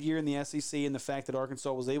COVID year in the SEC and the fact that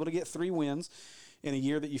Arkansas was able to get 3 wins in a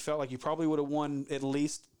year that you felt like you probably would have won at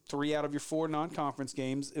least 3 out of your 4 non-conference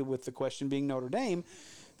games, with the question being Notre Dame,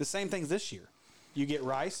 the same thing's this year. You get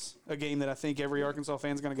Rice, a game that I think every Arkansas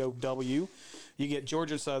fan is going to go W. You get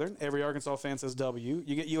Georgia Southern. Every Arkansas fan says W.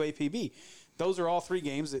 You get UAPB. Those are all 3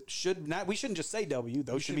 games that should not. We shouldn't just say W.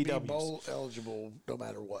 Those should be W's. Bowl eligible no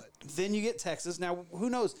matter what. Then you get Texas. Now, who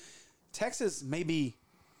knows? Texas may be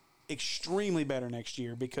extremely better next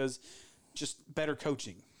year because just better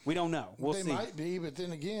coaching. We don't know. We'll see. They might be, but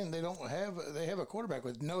then again, they have a quarterback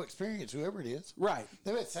with no experience, whoever it is. Right.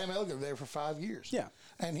 They've had Sam Ellinger there for 5 years. Yeah.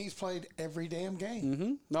 And he's played every damn game.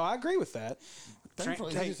 Mm-hmm. No, I agree with that.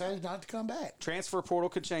 Thankfully, he decided not to come back. Transfer portal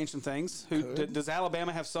could change some things. Does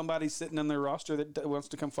Alabama have somebody sitting on their roster that wants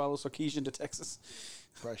to come follow Sarkisian to Texas?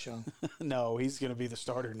 Bryce Young. No, he's going to be the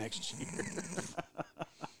starter next year.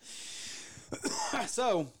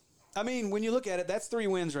 So, I mean, when you look at it, that's 3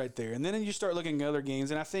 wins right there. And then you start looking at other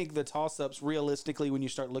games, and I think the toss-ups, realistically, when you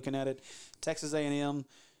start looking at it, Texas A&M,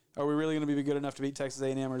 are we really going to be good enough to beat Texas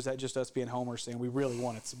A&M, or is that just us being homers saying we really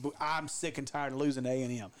want it? I'm sick and tired of losing to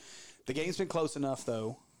A&M. The game's been close enough,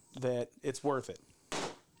 though, that it's worth it.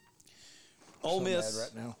 Ole Miss mad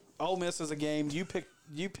right now. Ole Miss is a game. You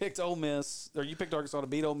picked Ole Miss, or you picked Arkansas to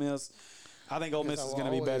beat Ole Miss. I think Ole Miss is going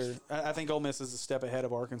to be better. I think Ole Miss is a step ahead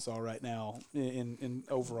of Arkansas right now in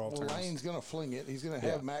overall terms. Lane's going to fling it. He's going to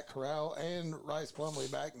have Matt Corral and Rice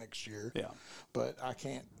Plumlee back next year. Yeah. But I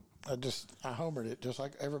can't. I homered it just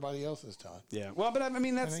like everybody else has done. Yeah. Well, but I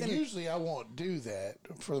mean, that's... And usually I won't do that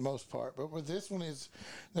for the most part. But with this one,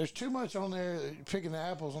 there's too much on there picking the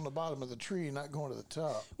apples on the bottom of the tree and not going to the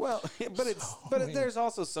top. Well, there's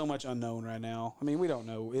also so much unknown right now. I mean, we don't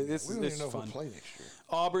know. We don't even know if we'll play next year.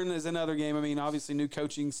 Auburn is another game. I mean, obviously new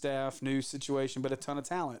coaching staff, new situation, but a ton of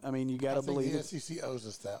talent. I mean, you got to believe the SEC owes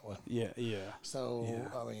us that one. Yeah. So,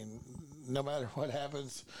 I mean, no matter what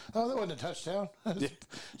happens. Oh, that wasn't a touchdown.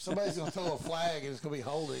 Somebody's going to throw a flag and it's going to be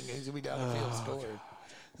holding and he's going to be down the field scoring.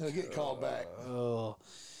 They'll get called back.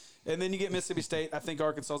 And then you get Mississippi State. I think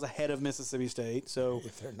Arkansas is ahead of Mississippi State. So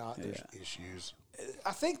If they're not, there's issues.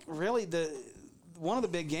 I think really one of the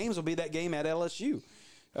big games will be that game at LSU.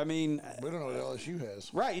 I mean, We don't know what LSU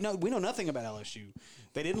has. right? We know nothing about LSU.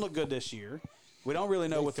 They didn't look good this year. We don't really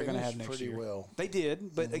know what they're going to have finished next pretty year. well. They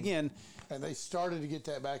did, but again, And they started to get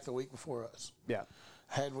that back the week before us. yeah,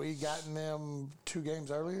 Had we gotten them 2 games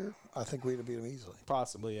earlier, I think we'd have beat them easily.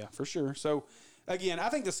 possibly, yeah, for sure. So again, I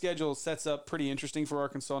think the schedule sets up pretty interesting for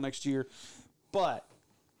Arkansas next year. But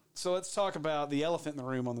so let's talk about the elephant in the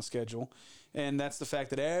room on the schedule, and that's the fact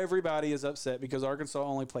that everybody is upset because Arkansas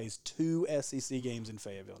only plays 2 SEC games in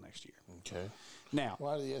Fayetteville next year. Okay. Now,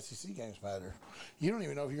 Why do the SEC games matter? You don't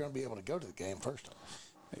even know if you're going to be able to go to the game first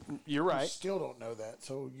off. you're You right. still don't know that,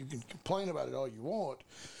 so you can complain about it all you want.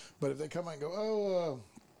 But if they come out and go,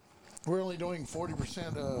 we're only doing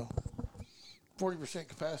 40%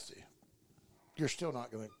 capacity, you're still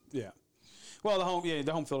not going to. Yeah. Well, the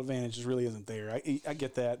home field advantage just really isn't there. I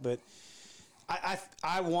get that, but I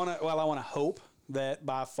want to hope that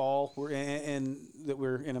by fall we're that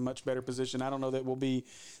we're in a much better position. I don't know that we'll be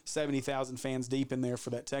 70,000 fans deep in there for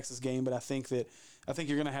that Texas game, but I think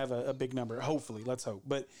you're going to have a big number. Hopefully, let's hope.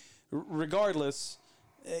 But regardless,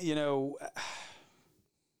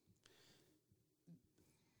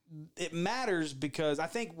 it matters because I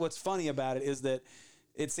think what's funny about it is that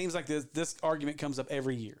it seems like this argument comes up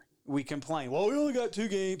every year. We complain, well, we only got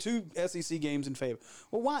 2 SEC games in favor.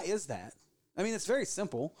 Well, why is that? I mean, it's very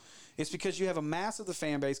simple. It's because you have a mass of the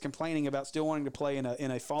fan base complaining about still wanting to play in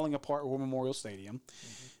a falling apart War Memorial Stadium.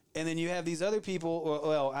 Mm-hmm. And then you have these other people,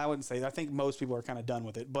 well, I wouldn't say, I think most people are kind of done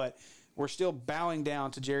with it, but we're still bowing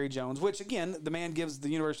down to Jerry Jones, which, again, the man gives the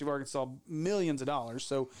University of Arkansas millions of dollars,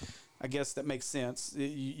 so I guess that makes sense.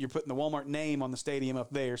 You're putting the Walmart name on the stadium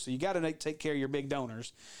up there, so you got to take care of your big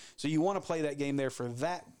donors. So you want to play that game there for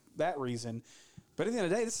that reason. But at the end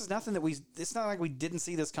of the day, this is nothing it's not like we didn't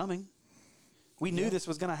see this coming. We knew this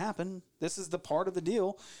was going to happen. This is the part of the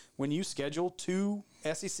deal when you schedule 2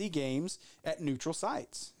 SEC games at neutral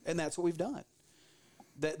sites, and that's what we've done.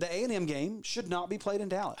 The A&M game should not be played in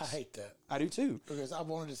Dallas. I hate that. I do too. Because I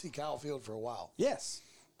wanted to see Kyle Field for a while. Yes.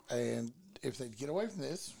 And if they'd get away from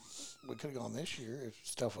this, we could have gone this year if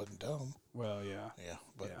stuff wasn't dumb. Well, yeah. Yeah,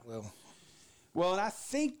 but Yeah. Well, and I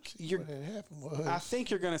think what had happened was. I think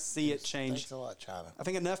you're going to see it change. Thanks a lot, China. I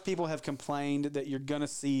think enough people have complained that you're going to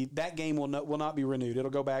see that game will not be renewed. It'll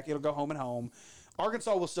go back. It'll go home and home.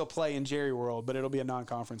 Arkansas will still play in Jerry World, but it'll be a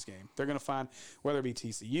non-conference game. They're going to find whether it be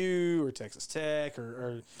TCU or Texas Tech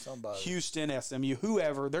or Houston, SMU,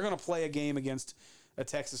 whoever. They're going to play a game against a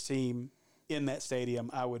Texas team in that stadium.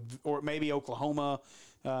 Or maybe Oklahoma.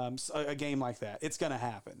 A game like that. It's going to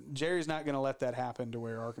happen. Jerry's not going to let that happen to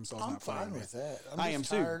where Arkansas is not playing. I'm fine with that. I I'm am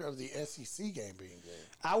just too. tired of the SEC game being there.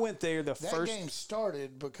 I went there That game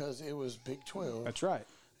started because it was Big 12 That's right.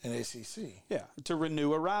 and SEC. Yeah, to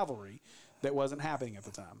renew a rivalry that wasn't happening at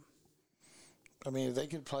the time. I mean, they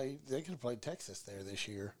could have played Texas there this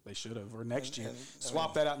year. They should have, or next year.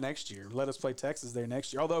 Swap that out next year. Let us play Texas there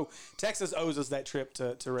next year. Although Texas owes us that trip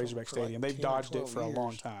to Razorback Stadium. They've dodged it for a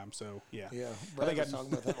long time. So, yeah. Yeah, Brad was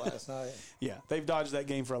talking about that last night. Yeah, they've dodged that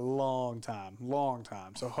game for a long time.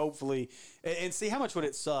 So hopefully – and see, how much would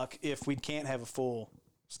it suck if we can't have a full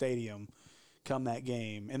stadium come that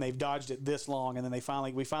game, and they've dodged it this long, and then we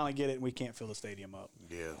finally get it, and we can't fill the stadium up.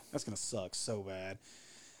 Yeah. That's going to suck so bad.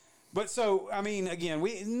 But so, I mean, again,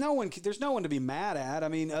 there's no one to be mad at. I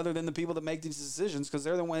mean, other than the people that make these decisions, because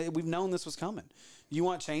they're the one. We've known this was coming. You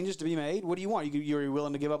want changes to be made? What do you want? You're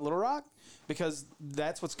willing to give up Little Rock because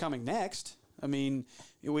that's what's coming next. I mean,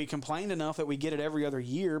 we complained enough that we get it every other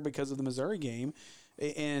year because of the Missouri game,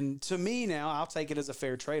 and to me now, I'll take it as a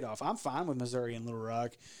fair trade-off. I'm fine with Missouri and Little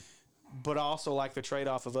Rock, but I also like the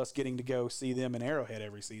trade-off of us getting to go see them in Arrowhead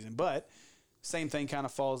every season. But same thing kind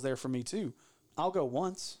of falls there for me too. I'll go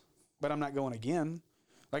once. But I'm not going again.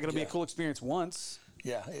 Like, it'll be a cool experience once.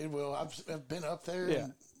 Yeah, it will. I've been up there,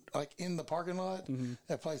 and, like, in the parking lot. Mm-hmm.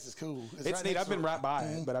 That place is cool. It's right neat. I've been right by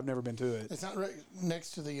it, but I've never been to it. It's not right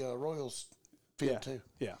next to the Royals field, too.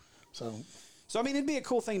 Yeah. So, I mean, it'd be a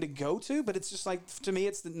cool thing to go to, but it's just like, to me,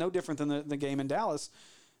 it's no different than the game in Dallas.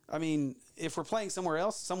 I mean, if we're playing someone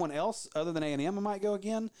else other than A&M, I might go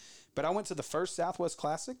again. But I went to the first Southwest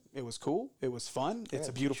Classic. It was cool. It was fun. It's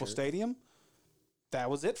a beautiful stadium. That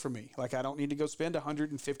was it for me. Like, I don't need to go spend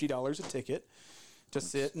 $150 a ticket to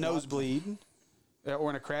sit nosebleed or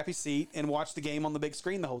in a crappy seat and watch the game on the big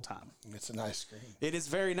screen the whole time. It's a nice screen. It is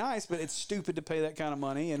very nice, but it's stupid to pay that kind of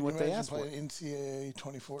money and what they ask for. Imagine playing NCAA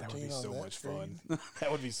 2014 That would be so much screen. fun. That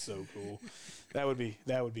would be so cool. That would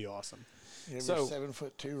be awesome. So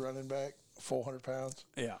 7'2" running back, 400 pounds.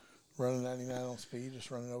 Yeah. Running 99 on speed, just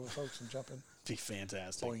running over folks and jumping. Be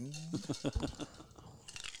fantastic. Boing.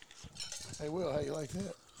 Hey, Will, how you like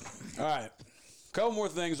that? All right. A couple more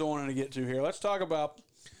things I wanted to get to here. Let's talk about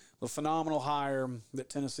the phenomenal hire that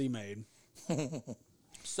Tennessee made.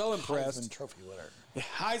 So impressed. Heisman Trophy winner.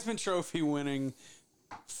 Heisman Trophy winning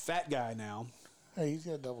fat guy now. Hey, he's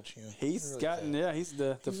got a double chin. He's really gotten, fat. yeah, he's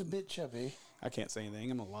He's a bit chubby. I can't say anything.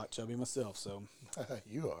 I'm a lot chubby myself, so.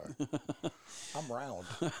 You are. I'm round.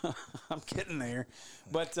 I'm getting there.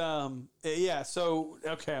 But, yeah, so,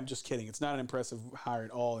 okay, I'm just kidding. It's not an impressive hire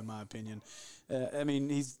at all, in my opinion. I mean,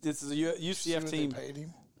 this is a UCF See what team. they paid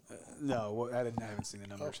him? No, I haven't seen the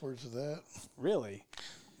numbers. Upwards of that. Really?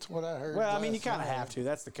 That's what I heard. Well, I mean, you last kind of night. have to.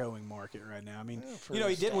 That's the going market right now. I mean, Yeah, for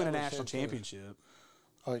he did win a established national head coach. championship.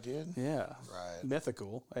 Oh, he did? Yeah, Right.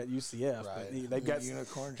 mythical at UCF. Right. But they've The got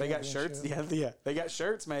unicorn they got shirts. championship? Yeah, they got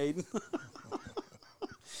shirts made.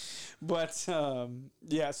 But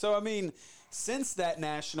yeah, so I mean, since that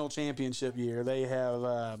national championship year, they have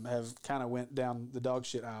kind of went down the dog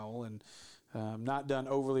shit aisle and not done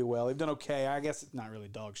overly well. They've done okay. I guess it's not really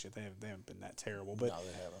dog shit. They haven't been that terrible, but No,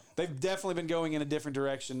 they haven't. they've definitely been going in a different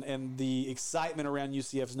direction, and the excitement around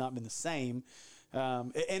UCF has not been the same.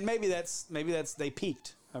 And maybe that's they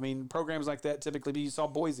peaked. I mean, programs like that typically. You saw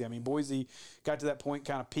Boise. I mean, Boise got to that point,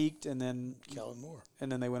 kind of peaked, and then Kellen Moore.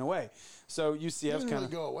 they went away. So They UCF's didn't kind really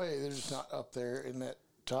of go away. They're just not up there in that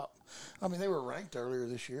top. I mean, they were ranked earlier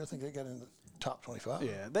this year. I think they got in the top 25.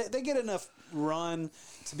 yeah. They get enough run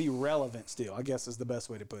to be relevant still. I guess is the best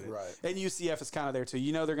way to put it. Right. And UCF is kind of there too.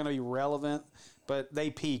 You know they're going to be relevant, but they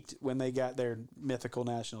peaked when they got their mythical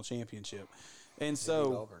national championship, and Beat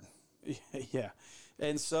so Auburn. yeah,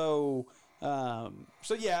 and so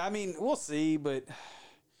yeah. I mean, we'll see, but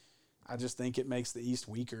I just think it makes the East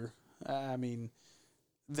weaker. I mean,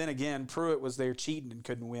 then again, Pruitt was there cheating and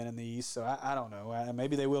couldn't win in the East, so I don't know.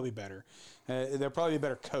 Maybe they will be better. They'll probably be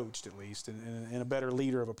better coached at least, and a better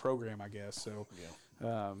leader of a program, I guess. So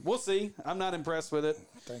we'll see. I'm not impressed with it.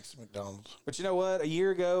 Thanks to McDonald's. But you know what? A year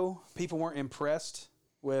ago, people weren't impressed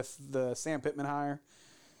with the Sam Pittman hire,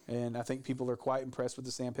 and I think people are quite impressed with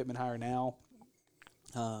the Sam Pittman hire now.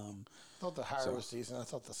 I thought the hire was decent. I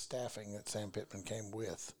thought the staffing that Sam Pittman came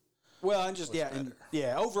with. Well, and just better.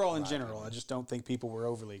 overall in general, I just don't think people were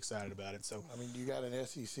overly excited about it. So I mean, you got an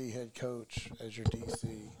SEC head coach as your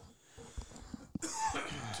DC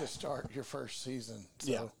to start your first season.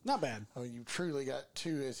 So, yeah, not bad. I mean, you truly got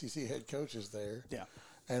two SEC head coaches there. Yeah,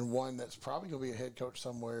 And one that's probably going to be a head coach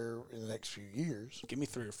somewhere in the next few years. give me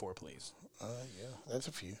 3 or 4, please. Yeah, that's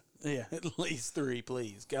a few. Yeah, at least 3,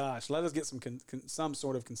 please. Gosh, let us get some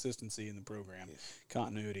sort of consistency in the program,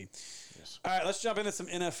 continuity. Yes. All right, let's jump into some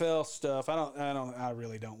NFL stuff. I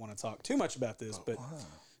really don't want to talk too much about this, but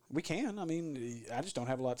we can. I mean, I just don't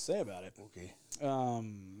have a lot to say about it. Okay.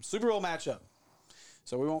 Super Bowl matchup.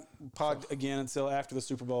 So we won't pod again until after the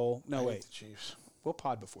Super Bowl. No, I hate wait. the Chiefs. We'll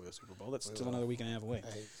pod before the Super Bowl. That's still another week and a half away.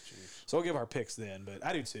 I hate the Chiefs. So we'll give our picks then, but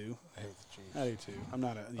I do too. I hate the Chiefs. I do too. I'm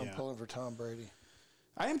not a. I'm Yeah. pulling for Tom Brady.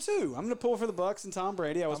 I am too. I'm going to pull for the Bucks and Tom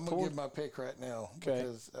Brady. I was I'm going to pulling. give my pick right now Okay.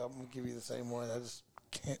 because I'm going to give you the same one. I just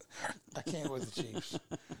can't. I can't with the Chiefs.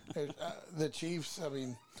 The Chiefs, I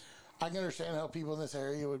mean, I can understand how people in this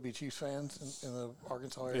area would be Chiefs fans in the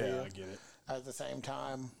Arkansas area. Yeah, I get it. At the same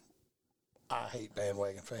time, I hate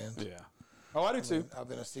bandwagon fans. Yeah. Oh, I do too. I've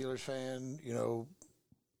been a Steelers fan,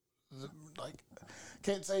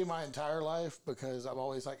 can't say my entire life because I've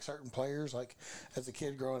always liked certain players. Like as a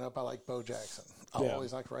kid growing up, I liked Bo Jackson. I Yeah.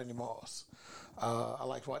 always liked Randy Moss. I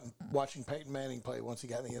liked watching Peyton Manning play once he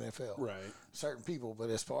got in the NFL. Right. Certain people, but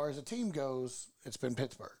as far as a team goes, it's been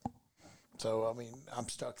Pittsburgh. So I mean, I'm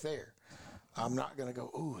stuck there. I'm not going to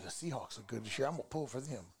go, ooh, the Seahawks are good this year. I'm going to pull for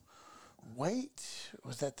them. Wait,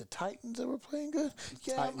 was that the Titans that were playing good?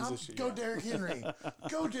 Yeah, Titans this year, go yeah. Derrick Henry.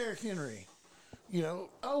 Go Derrick Henry.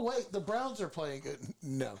 Oh, wait, the Browns are playing good.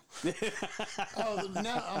 No.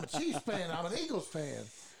 Now I'm a Chiefs fan. I'm an Eagles fan.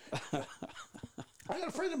 I got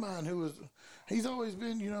a friend of mine he's always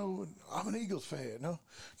been, I'm an Eagles fan. No,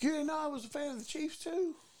 you didn't know I was a fan of the Chiefs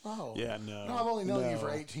too? Oh. Yeah, no. No, I've only known you No.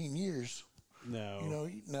 for 18 years. No.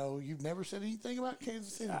 You've never said anything about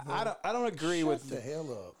Kansas City. I don't agree Shut with the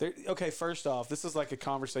hell up. Okay, first off, this is like a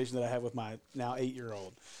conversation that I have with my now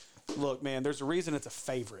 8-year-old. Look, man, there's a reason it's a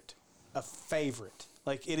favorite. A favorite.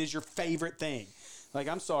 Like, it is your favorite thing. Like,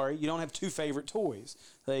 I'm sorry, you don't have 2 favorite toys.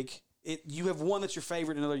 Like, you have one that's your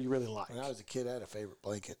favorite and another you really like. When I was a kid, I had a favorite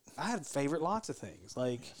blanket. I had favorite lots of things.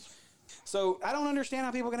 Like, So I don't understand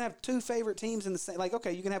how people can have two favorite teams in the same. Like,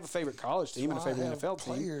 okay, you can have a favorite college team and a favorite NFL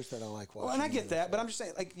team. Players that I like watching. Well, and I get that, but I'm just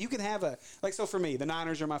saying, like, you can have so for me, the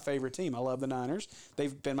Niners are my favorite team. I love the Niners.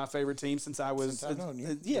 They've been my favorite team since I was. Since I've known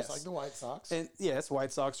you. Yes, Just like the White Sox. And yes,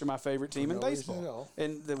 White Sox are my favorite team in no reason baseball. at all.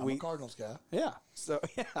 And I'm a Cardinals guy. Yeah. So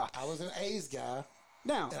yeah. I was an A's guy.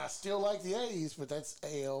 Now, and I still like the A's, but that's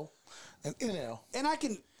AL and NL. And I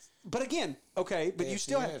can. But again, okay, but AFC, you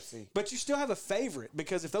still have, NFC. but you still have a favorite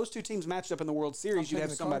because if those two teams matched up in the World Series, you'd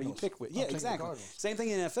have somebody you pick with. Yeah, exactly. Same thing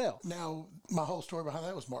in NFL. Now, my whole story behind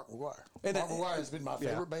that was Mark McGwire. Mark McGwire has been my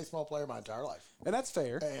favorite baseball player my entire life, and that's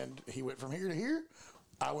fair. And he went from here to here.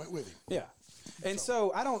 I went with him. Yeah, and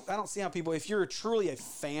so I don't see how people, if you're truly a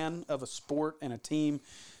fan of a sport and a team,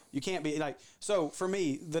 you can't be like. So for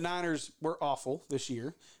me, the Niners were awful this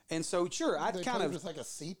year. And so, sure, I'd kind of just like a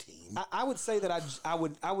C team. I would say that I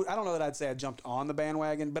would. I don't know that I'd say I jumped on the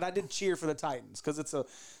bandwagon, but I did cheer for the Titans because it's a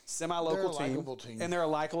semi-local team, and they're a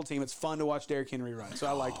likable team. It's fun to watch Derrick Henry run, so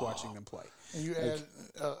I liked watching them play. And you add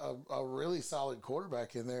a really solid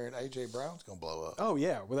quarterback in there, and A.J. Brown's going to blow up. Oh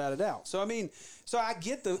yeah, without a doubt. So I mean, so I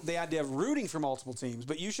get the idea of rooting for multiple teams,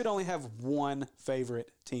 but you should only have one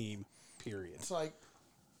favorite team. Period. It's like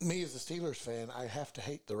me as a Steelers fan, I have to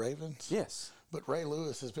hate the Ravens. Yes. But Ray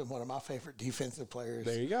Lewis has been one of my favorite defensive players.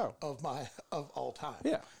 There you go. Of all time.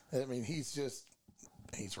 Yeah. I mean, he's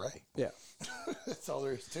Ray. Yeah. That's all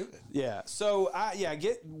there is to it. Yeah. So I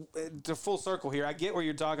get to full circle here. I get what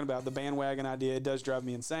you're talking about. The bandwagon idea, it does drive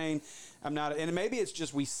me insane. I'm not, and maybe it's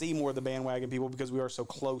just we see more of the bandwagon people because we are so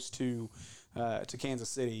close to Kansas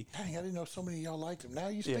City. Dang, I didn't know so many of y'all liked him. Now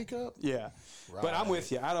you speak up. Yeah. Right. But I'm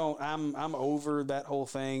with you. I'm over that whole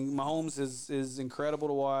thing. Mahomes is incredible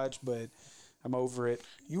to watch, but I'm over it.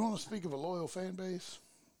 You want to speak of a loyal fan base?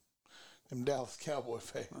 Them Dallas Cowboy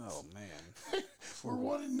fans. Oh, man. We're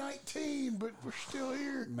 1-19, but we're still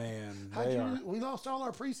here. Man, we lost all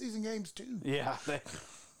our preseason games, too. Yeah.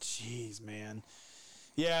 Jeez, man.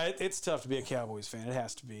 Yeah, it's tough to be a Cowboys fan. It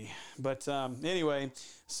has to be. But anyway,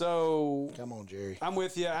 so come on, Jerry. I'm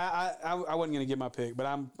with you. I wasn't going to get my pick, but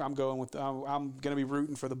I'm going with. I'm going to be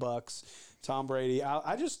rooting for the Bucks. Tom Brady.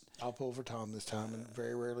 I'll pull for Tom this time, and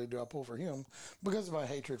very rarely do I pull for him because of my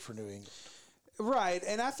hatred for New England. Right,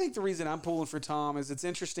 and I think the reason I'm pulling for Tom is it's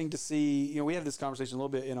interesting to see. You know, we had this conversation a little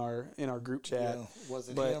bit in our group chat. Yeah. Was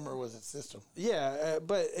it him or was it system? Yeah,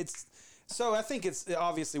 but it's. So I think it's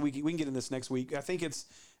obviously we can get in this next week. I think it's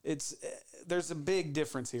there's a big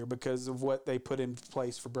difference here because of what they put in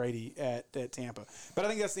place for Brady at Tampa. But I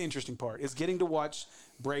think that's the interesting part is getting to watch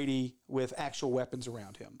Brady with actual weapons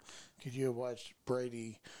around him. Could you have watched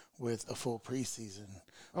Brady with a full preseason?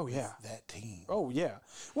 Oh yeah, that team. Oh yeah.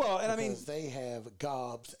 Well, and because they have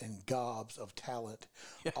gobs and gobs of talent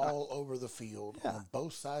all over the field on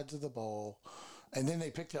both sides of the ball. And then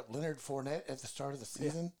they picked up Leonard Fournette at the start of the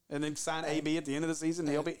season, and then signed AB at the end of the season.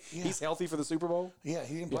 He's healthy for the Super Bowl. Yeah,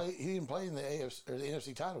 he didn't play. He didn't play in the AFC or the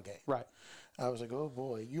NFC title game. Right. I was like, oh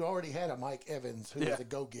boy, you already had a Mike Evans who was a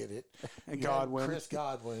go get it, and Godwin, Chris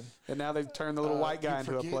Godwin, and now they've turned the little white guy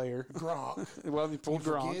into a player. Gronk. Well, they pulled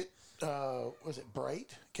Gronk. Was it Brate?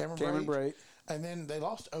 Cameron Brate. And then they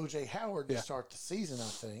lost O.J. Howard to start the season, I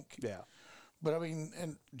think. Yeah. But I mean,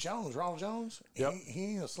 and Ronald Jones, he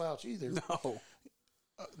ain't a slouch either. No.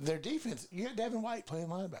 Their defense, you had Devin White playing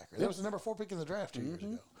linebacker. That was the number 4 pick in the draft 2 years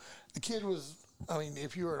ago. The kid was, I mean,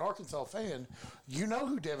 if you were an Arkansas fan, you know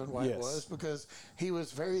who Devin White was because he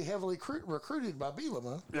was very heavily recruited by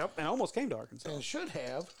Bielema. Yep, and almost came to Arkansas. And should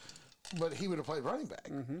have, but he would have played running back.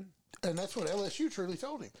 Mm-hmm. And that's what LSU truly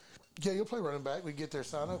told him. Yeah, you'll play running back. We get there,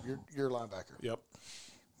 sign up. You're a linebacker. Yep.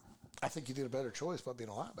 I think you did a better choice by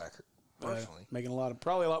being a linebacker, personally. Making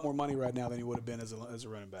probably a lot more money right now than he would have been as a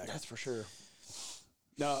running back. That's for sure.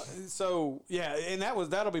 No, so yeah, and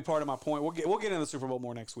that'll be part of my point. We'll get into the Super Bowl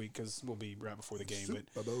more next week because we'll be right before the game.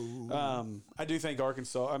 But I do think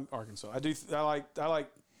Arkansas.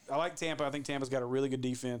 I like Tampa. I think Tampa's got a really good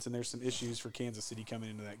defense, and there's some issues for Kansas City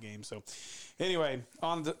coming into that game. So, anyway,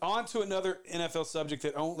 on to another NFL subject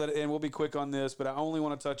and we'll be quick on this, but I only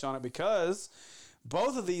want to touch on it because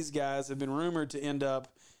both of these guys have been rumored to end up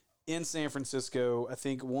in San Francisco. I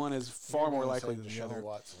think one is far more likely than the other. Deshaun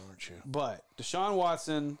Watson, aren't you? But Deshaun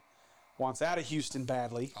Watson wants out of Houston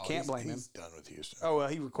badly. Can't blame him. He's done with Houston. Oh, well,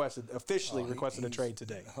 he officially requested a trade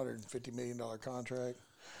today. $150 million contract.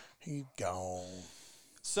 He's gone.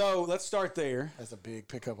 So let's start there. That's a big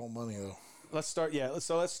pickup on money, though. Let's start there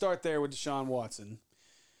with Deshaun Watson.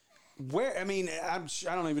 I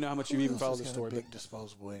don't even know how much you even follow the story. Big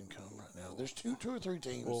disposable income right now. There's two or three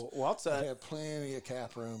teams that have plenty of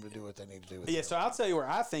cap room to do what they need to do. Yeah, so I'll tell you where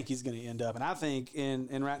I think he's going to end up, and I think,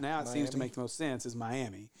 and right now it seems to make the most sense is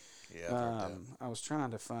Miami. Yeah, I've heard that. I was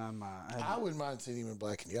trying to find my. I wouldn't mind seeing him in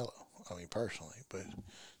black and yellow. I mean, personally, but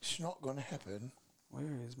it's not going to happen. Where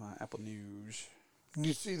is my Apple News?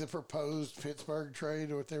 You see the proposed Pittsburgh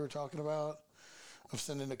trade, what they were talking about, of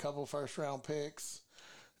sending a couple first-round picks,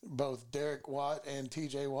 both Derek Watt and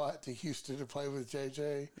T.J. Watt to Houston to play with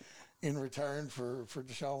J.J. in return for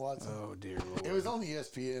Deshaun Watson. Oh dear Lord! It was on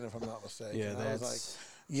ESPN, if I'm not mistaken. Yeah, I was that's.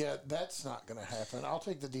 yeah, that's not going to happen. I'll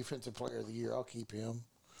take the Defensive Player of the Year. I'll keep him.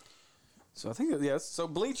 So I think yes. So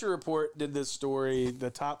Bleacher Report did this story, the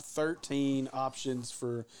top 13 options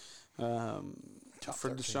for 13.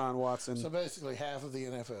 Deshaun Watson. So basically half of the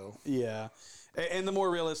NFL. Yeah. And the more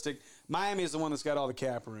realistic, Miami is the one that's got all the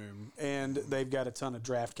cap room, and they've got a ton of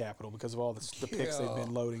draft capital because of all the picks they've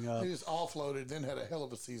been loading up. They just offloaded, then had a hell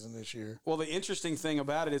of a season this year. Well, the interesting thing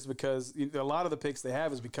about it is because a lot of the picks they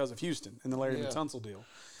have is because of Houston and the Larry Tunsil deal.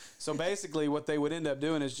 So basically what they would end up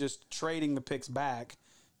doing is just trading the picks back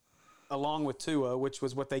along with Tua, which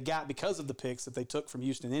was what they got because of the picks that they took from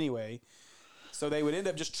Houston anyway. So they would end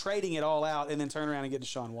up just trading it all out and then turn around and get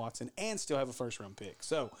Deshaun Watson and still have a first-round pick.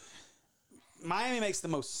 So Miami makes the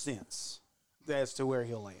most sense as to where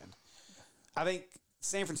he'll land. I think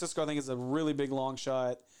San Francisco, is a really big long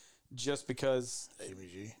shot just because Jimmy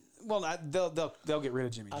G. Well, they'll get rid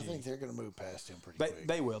of Jimmy G. I think they're going to move past him pretty quick.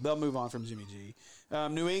 They will. They'll move on from Jimmy G.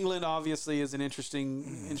 New England obviously is an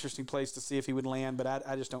interesting place to see if he would land, but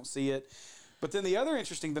I just don't see it. But then the other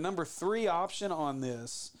interesting, the number 3 option on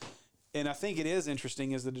this, and I think it is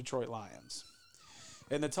interesting, is the Detroit Lions.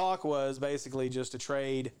 And the talk was basically just a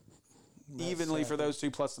trade evenly for those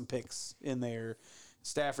two plus some picks in there.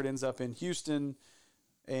 Stafford ends up in Houston,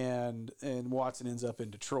 and Watson ends up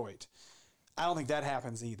in Detroit. I don't think that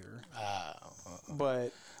happens either.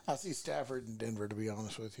 But I see Stafford in Denver, to be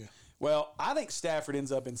honest with you. Well, I think Stafford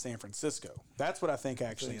ends up in San Francisco. That's what I think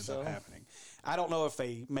actually ends up happening. I don't know if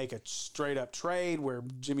they make a straight-up trade where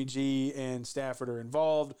Jimmy G and Stafford are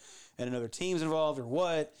involved and another team's involved or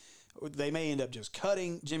what. They may end up just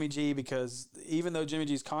cutting Jimmy G because even though Jimmy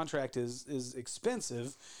G's contract is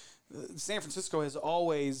expensive, San Francisco has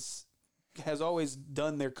always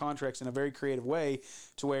done their contracts in a very creative way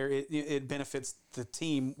to where it benefits the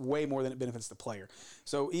team way more than it benefits the player.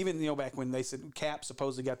 So even back when they said Cap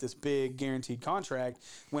supposedly got this big guaranteed contract,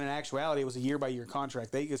 when in actuality it was a year-by-year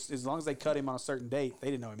contract. As long as they cut him on a certain date, they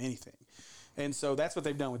didn't know him anything. And so that's what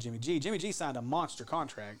they've done with Jimmy G. Jimmy G signed a monster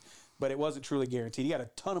contract, but it wasn't truly guaranteed. He got a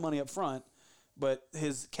ton of money up front, but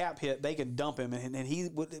his cap hit, they can dump him,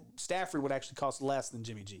 and Stafford would actually cost less than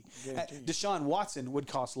Jimmy G. Deshaun Watson would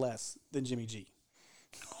cost less than Jimmy G.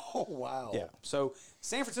 Oh, wow. Yeah. So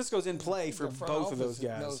San Francisco's in play for both of those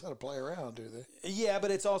guys. Knows how to play around, do they? Yeah,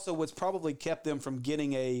 but it's also what's probably kept them from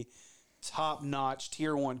getting a top-notch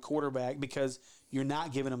Tier 1 quarterback because you're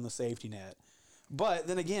not giving them the safety net. But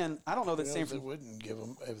then again, I don't know that San Francisco wouldn't give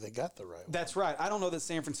them if they got the right one. That's right. I don't know that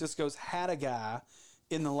San Francisco's had a guy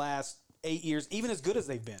in the last 8 years, even as good as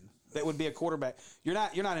they've been, that would be a quarterback. You're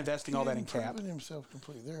not investing all that in cap. Himself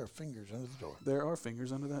completely. There are fingers under the door. There are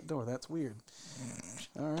fingers under that door. That's weird.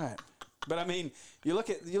 All right. But I mean, you look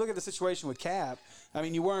at the situation with Cap. I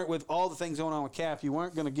mean, you weren't, with all the things going on with Cap, you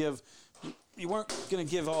weren't going to give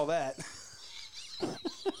all that.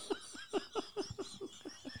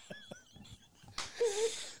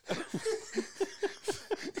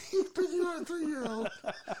 You're a 3-year-old.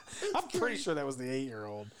 I'm pretty sure that was the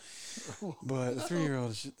 8-year-old. But the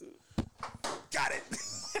 3-year-old is got it.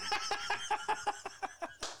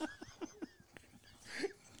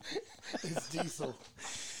 It's Diesel.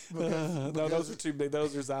 No, those are too big.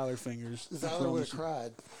 Those are Zyler fingers. Zyler would have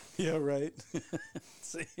cried. Yeah, right.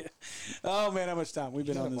 See, oh man, how much time? We've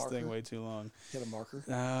been on this thing way too long. You got a marker?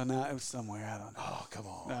 No, it was somewhere. I don't know. Oh, come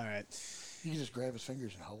on. All right. You can just grab his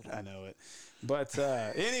fingers and hold it. I know it. But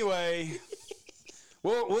anyway,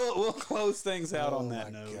 we'll close things out on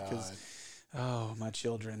that note because my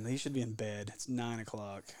children, they should be in bed. It's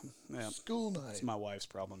 9:00. Yeah. School night. It's my wife's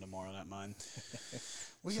problem tomorrow, not mine.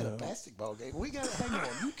 We got a basketball game. We got to hang on.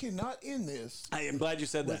 You cannot end this. I am glad you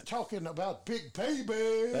said that. Talking about Big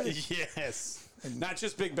Baby. Yes. And not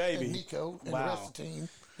just Big Baby. And Nico and the rest of the team.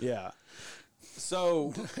 Yeah.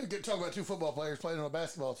 So talk about 2 football players playing on a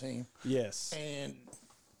basketball team. Yes. And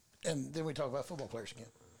then we talk about football players again.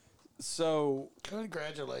 So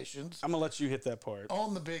congratulations. I'm gonna let you hit that part.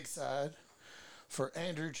 On the big side for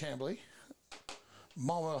Andrew Chambly,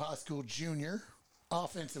 Malmo High School junior,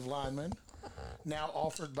 offensive lineman, now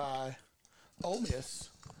offered by Ole Miss,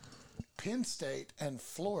 Penn State, and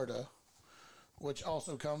Florida, which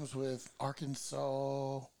also comes with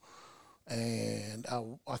Arkansas And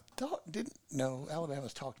I thought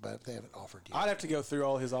Alabama's talked about it, but they haven't offered yet. I'd have to go through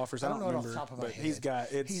all his offers. I don't know remember, off the top of my but head. he's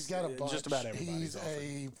got a bunch. just about everybody's He's offered.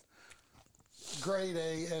 a grade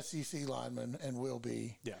A SEC lineman and will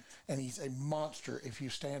be. Yeah. And he's a monster if you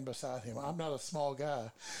stand beside him. I'm not a small guy,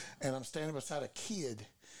 and I'm standing beside a kid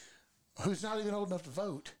who's not even old enough to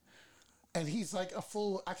vote, and he's like a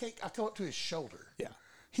full. I come up to his shoulder. Yeah.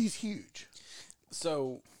 He's huge.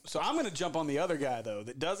 So I'm going to jump on the other guy though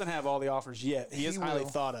that doesn't have all the offers yet. He is highly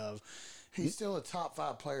thought of. He's still a top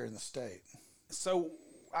 5 player in the state. So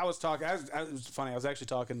I was talking. It was funny. I was actually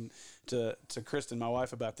talking to Kristen, my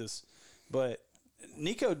wife, about this. But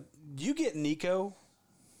Nico, you get Nico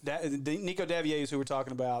Davier is who we're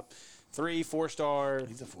talking about. 3, 4-star.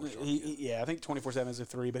 He's a 4-star. Yeah, I think 24/7 is a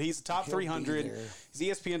 3, but he's top He'll 300. be there.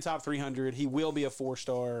 He's ESPN top 300. He will be a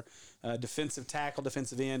 4-star defensive tackle,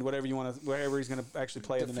 defensive end, whatever you want to, wherever he's going to actually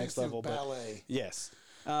play at the next level. Ballet. But yes,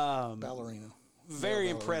 Ballerina. very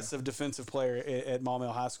impressive defensive player at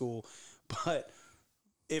Maumelle High School. But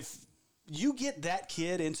if you get that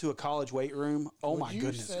kid into a college weight room, my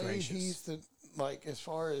goodness gracious, he's as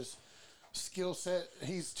far as skill set,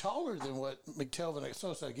 he's taller than what McTelvin at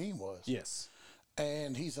Sosa Game was. Yes.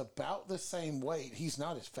 And he's about the same weight. He's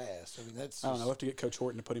not as fast. I mean, that's. I don't know. We'll have to get Coach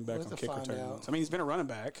Horton to put him back on kick return once. I mean, he's been a running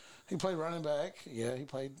back. He played running back. Yeah, he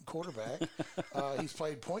played quarterback. He's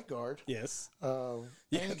played point guard. Yes. And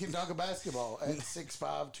he can dunk a basketball at 6'5",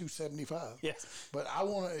 275. Yes. But I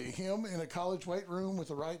want him in a college weight room with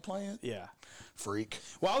the right plan. Yeah. Freak.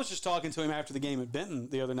 Well, I was just talking to him after the game at Benton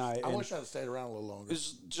the other night. I wish I'd have stayed around a little longer.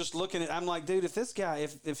 Just looking at, I'm like, dude, if this guy,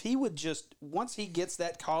 if he would just, once he gets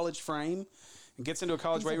that college frame and gets into a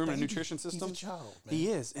college weight room and a nutrition system, he's a child, man. He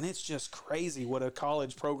is, and it's just crazy what a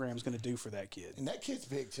college program is going to do for that kid. And that kid's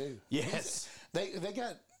big too. Yes. They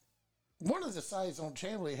got one of the sites on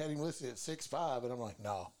Chamblee had him listed at 6'5", and I'm like,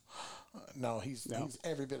 no, he's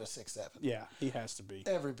every bit of 6'7". Yeah, he has to be.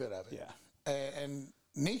 Every bit of it. Yeah. And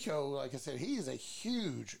Nico, like I said, he is a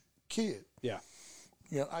huge kid. Yeah.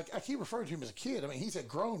 You know, I keep referring to him as a kid. I mean, he's a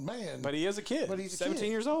grown man. But he is a kid. But he's 17 kid.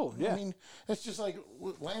 years old. Yeah. I mean, it's just like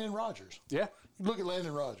Landon Rogers. Yeah. You look at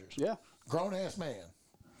Landon Rogers. Yeah. Grown-ass man.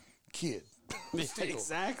 Kid.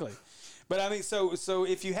 Exactly. But I mean, so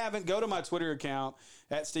if you haven't, go to my Twitter account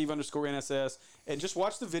at Steve_NSS and just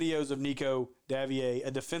watch the videos of Nico Davier,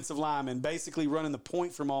 a defensive lineman, basically running the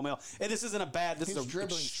point for Maumelle. And this isn't a bad, this is an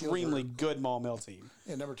extremely good Maumelle team.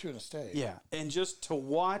 Yeah, number 2 in the state. Yeah. And just to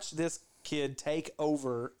watch this kid take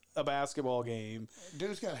over a basketball game.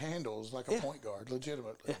 Dude's got handles like a point guard,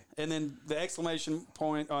 legitimately. And then the exclamation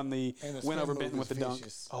point on the win over Benton with the dunk.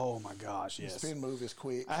 Oh my gosh, yes. The spin move is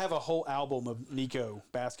quick. I have a whole album of Nico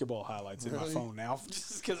basketball highlights in my phone now,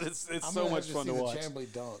 just because it's so much fun to watch. The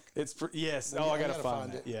Chamblee dunk. It's yes. I gotta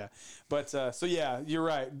find it. Yeah, but so yeah, you're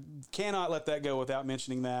right. Cannot let that go without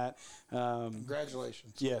mentioning that.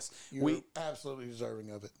 Congratulations. Yes, You're absolutely deserving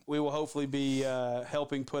of it. We will hopefully be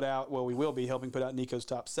helping put out. Well, we will be helping put out Nico's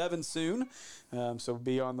top 7 soon. So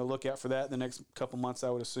be on the lookout for that in the next couple months, I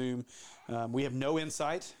would assume. We have no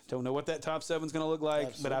insight. Don't know what that top 7 is going to look like.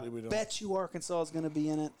 Absolutely, but I bet you Arkansas is going to be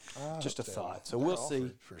in it. Just a thought. So we'll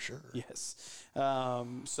see. For sure. Yes.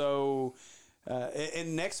 And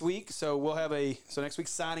next week, so we'll have next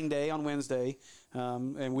week's signing day on Wednesday,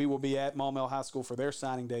 and we will be at Maumelle High School for their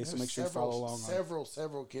signing day. So make sure you follow along.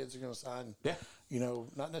 Several kids are going to sign. Yeah. You know,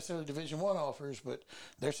 not necessarily Division I offers, but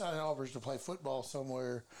they're signing offers to play football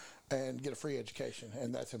somewhere and get a free education,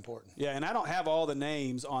 and that's important. Yeah, and I don't have all the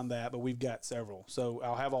names on that, but we've got several. So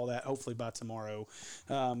I'll have all that hopefully by tomorrow.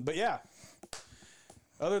 But yeah,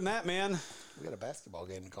 other than that, man. We got a basketball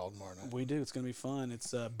game to call tomorrow night. We do. It's going to be fun.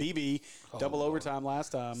 It's BB, double overtime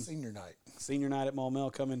last time. Senior night. Senior night at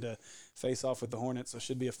Maumelle, coming to face off with the Hornets, so it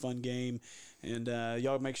should be a fun game. And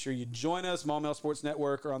y'all make sure you join us, Maumelle Sports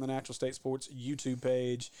Network, or on the Natural State Sports YouTube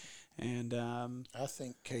page. And I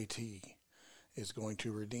think KT is going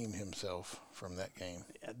to redeem himself from that game.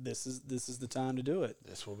 Yeah, this is the time to do it.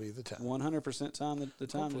 This will be the time. 100% time the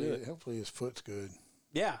time to do it. Hopefully his foot's good.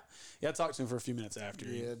 Yeah. I talked to him for a few minutes after.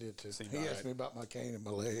 Yeah, I did too. He asked me about my cane and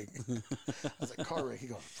my leg. I was like, car wreck. He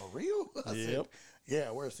goes, for real? I said,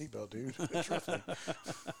 yeah, wear a seatbelt, dude. Trust me.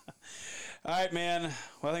 All right, man.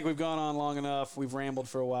 Well, I think we've gone on long enough. We've rambled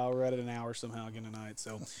for a while. We're at an hour somehow again tonight.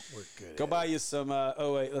 So we're good. Go buy you some.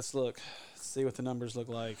 Wait, let's look. Let's see what the numbers look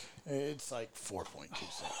like. It's like 4.2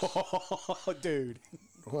 cents. Oh, dude.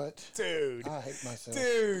 What? Dude. I hate myself.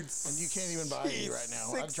 Dude. And you can't even buy me right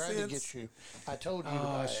now. I'm 6 trying to cents. get you. I told you to Oh,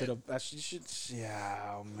 buy I it. should have.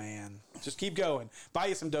 Yeah, oh man. Just keep going. Buy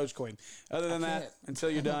you some Dogecoin. Other than that, can't. until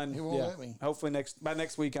you're done, He won't let me. Hopefully by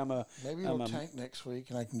next week Maybe it'll tank next week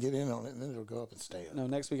and I can get in on it and then it'll go up and stay up. No,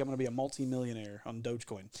 next week I'm going to be a multi-millionaire on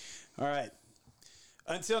Dogecoin. All right.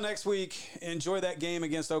 Until next week, enjoy that game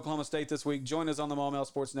against Oklahoma State this week. Join us on the Maumelle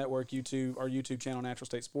Sports Network our YouTube channel, Natural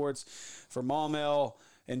State Sports, for Maumelle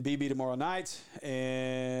and BB tomorrow night.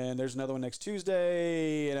 And there's another one next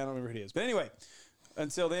Tuesday, and I don't remember who it is. But anyway,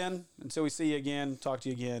 until then, until we see you again, talk to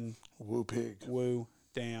you again. Woo pig. Woo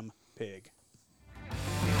damn pig.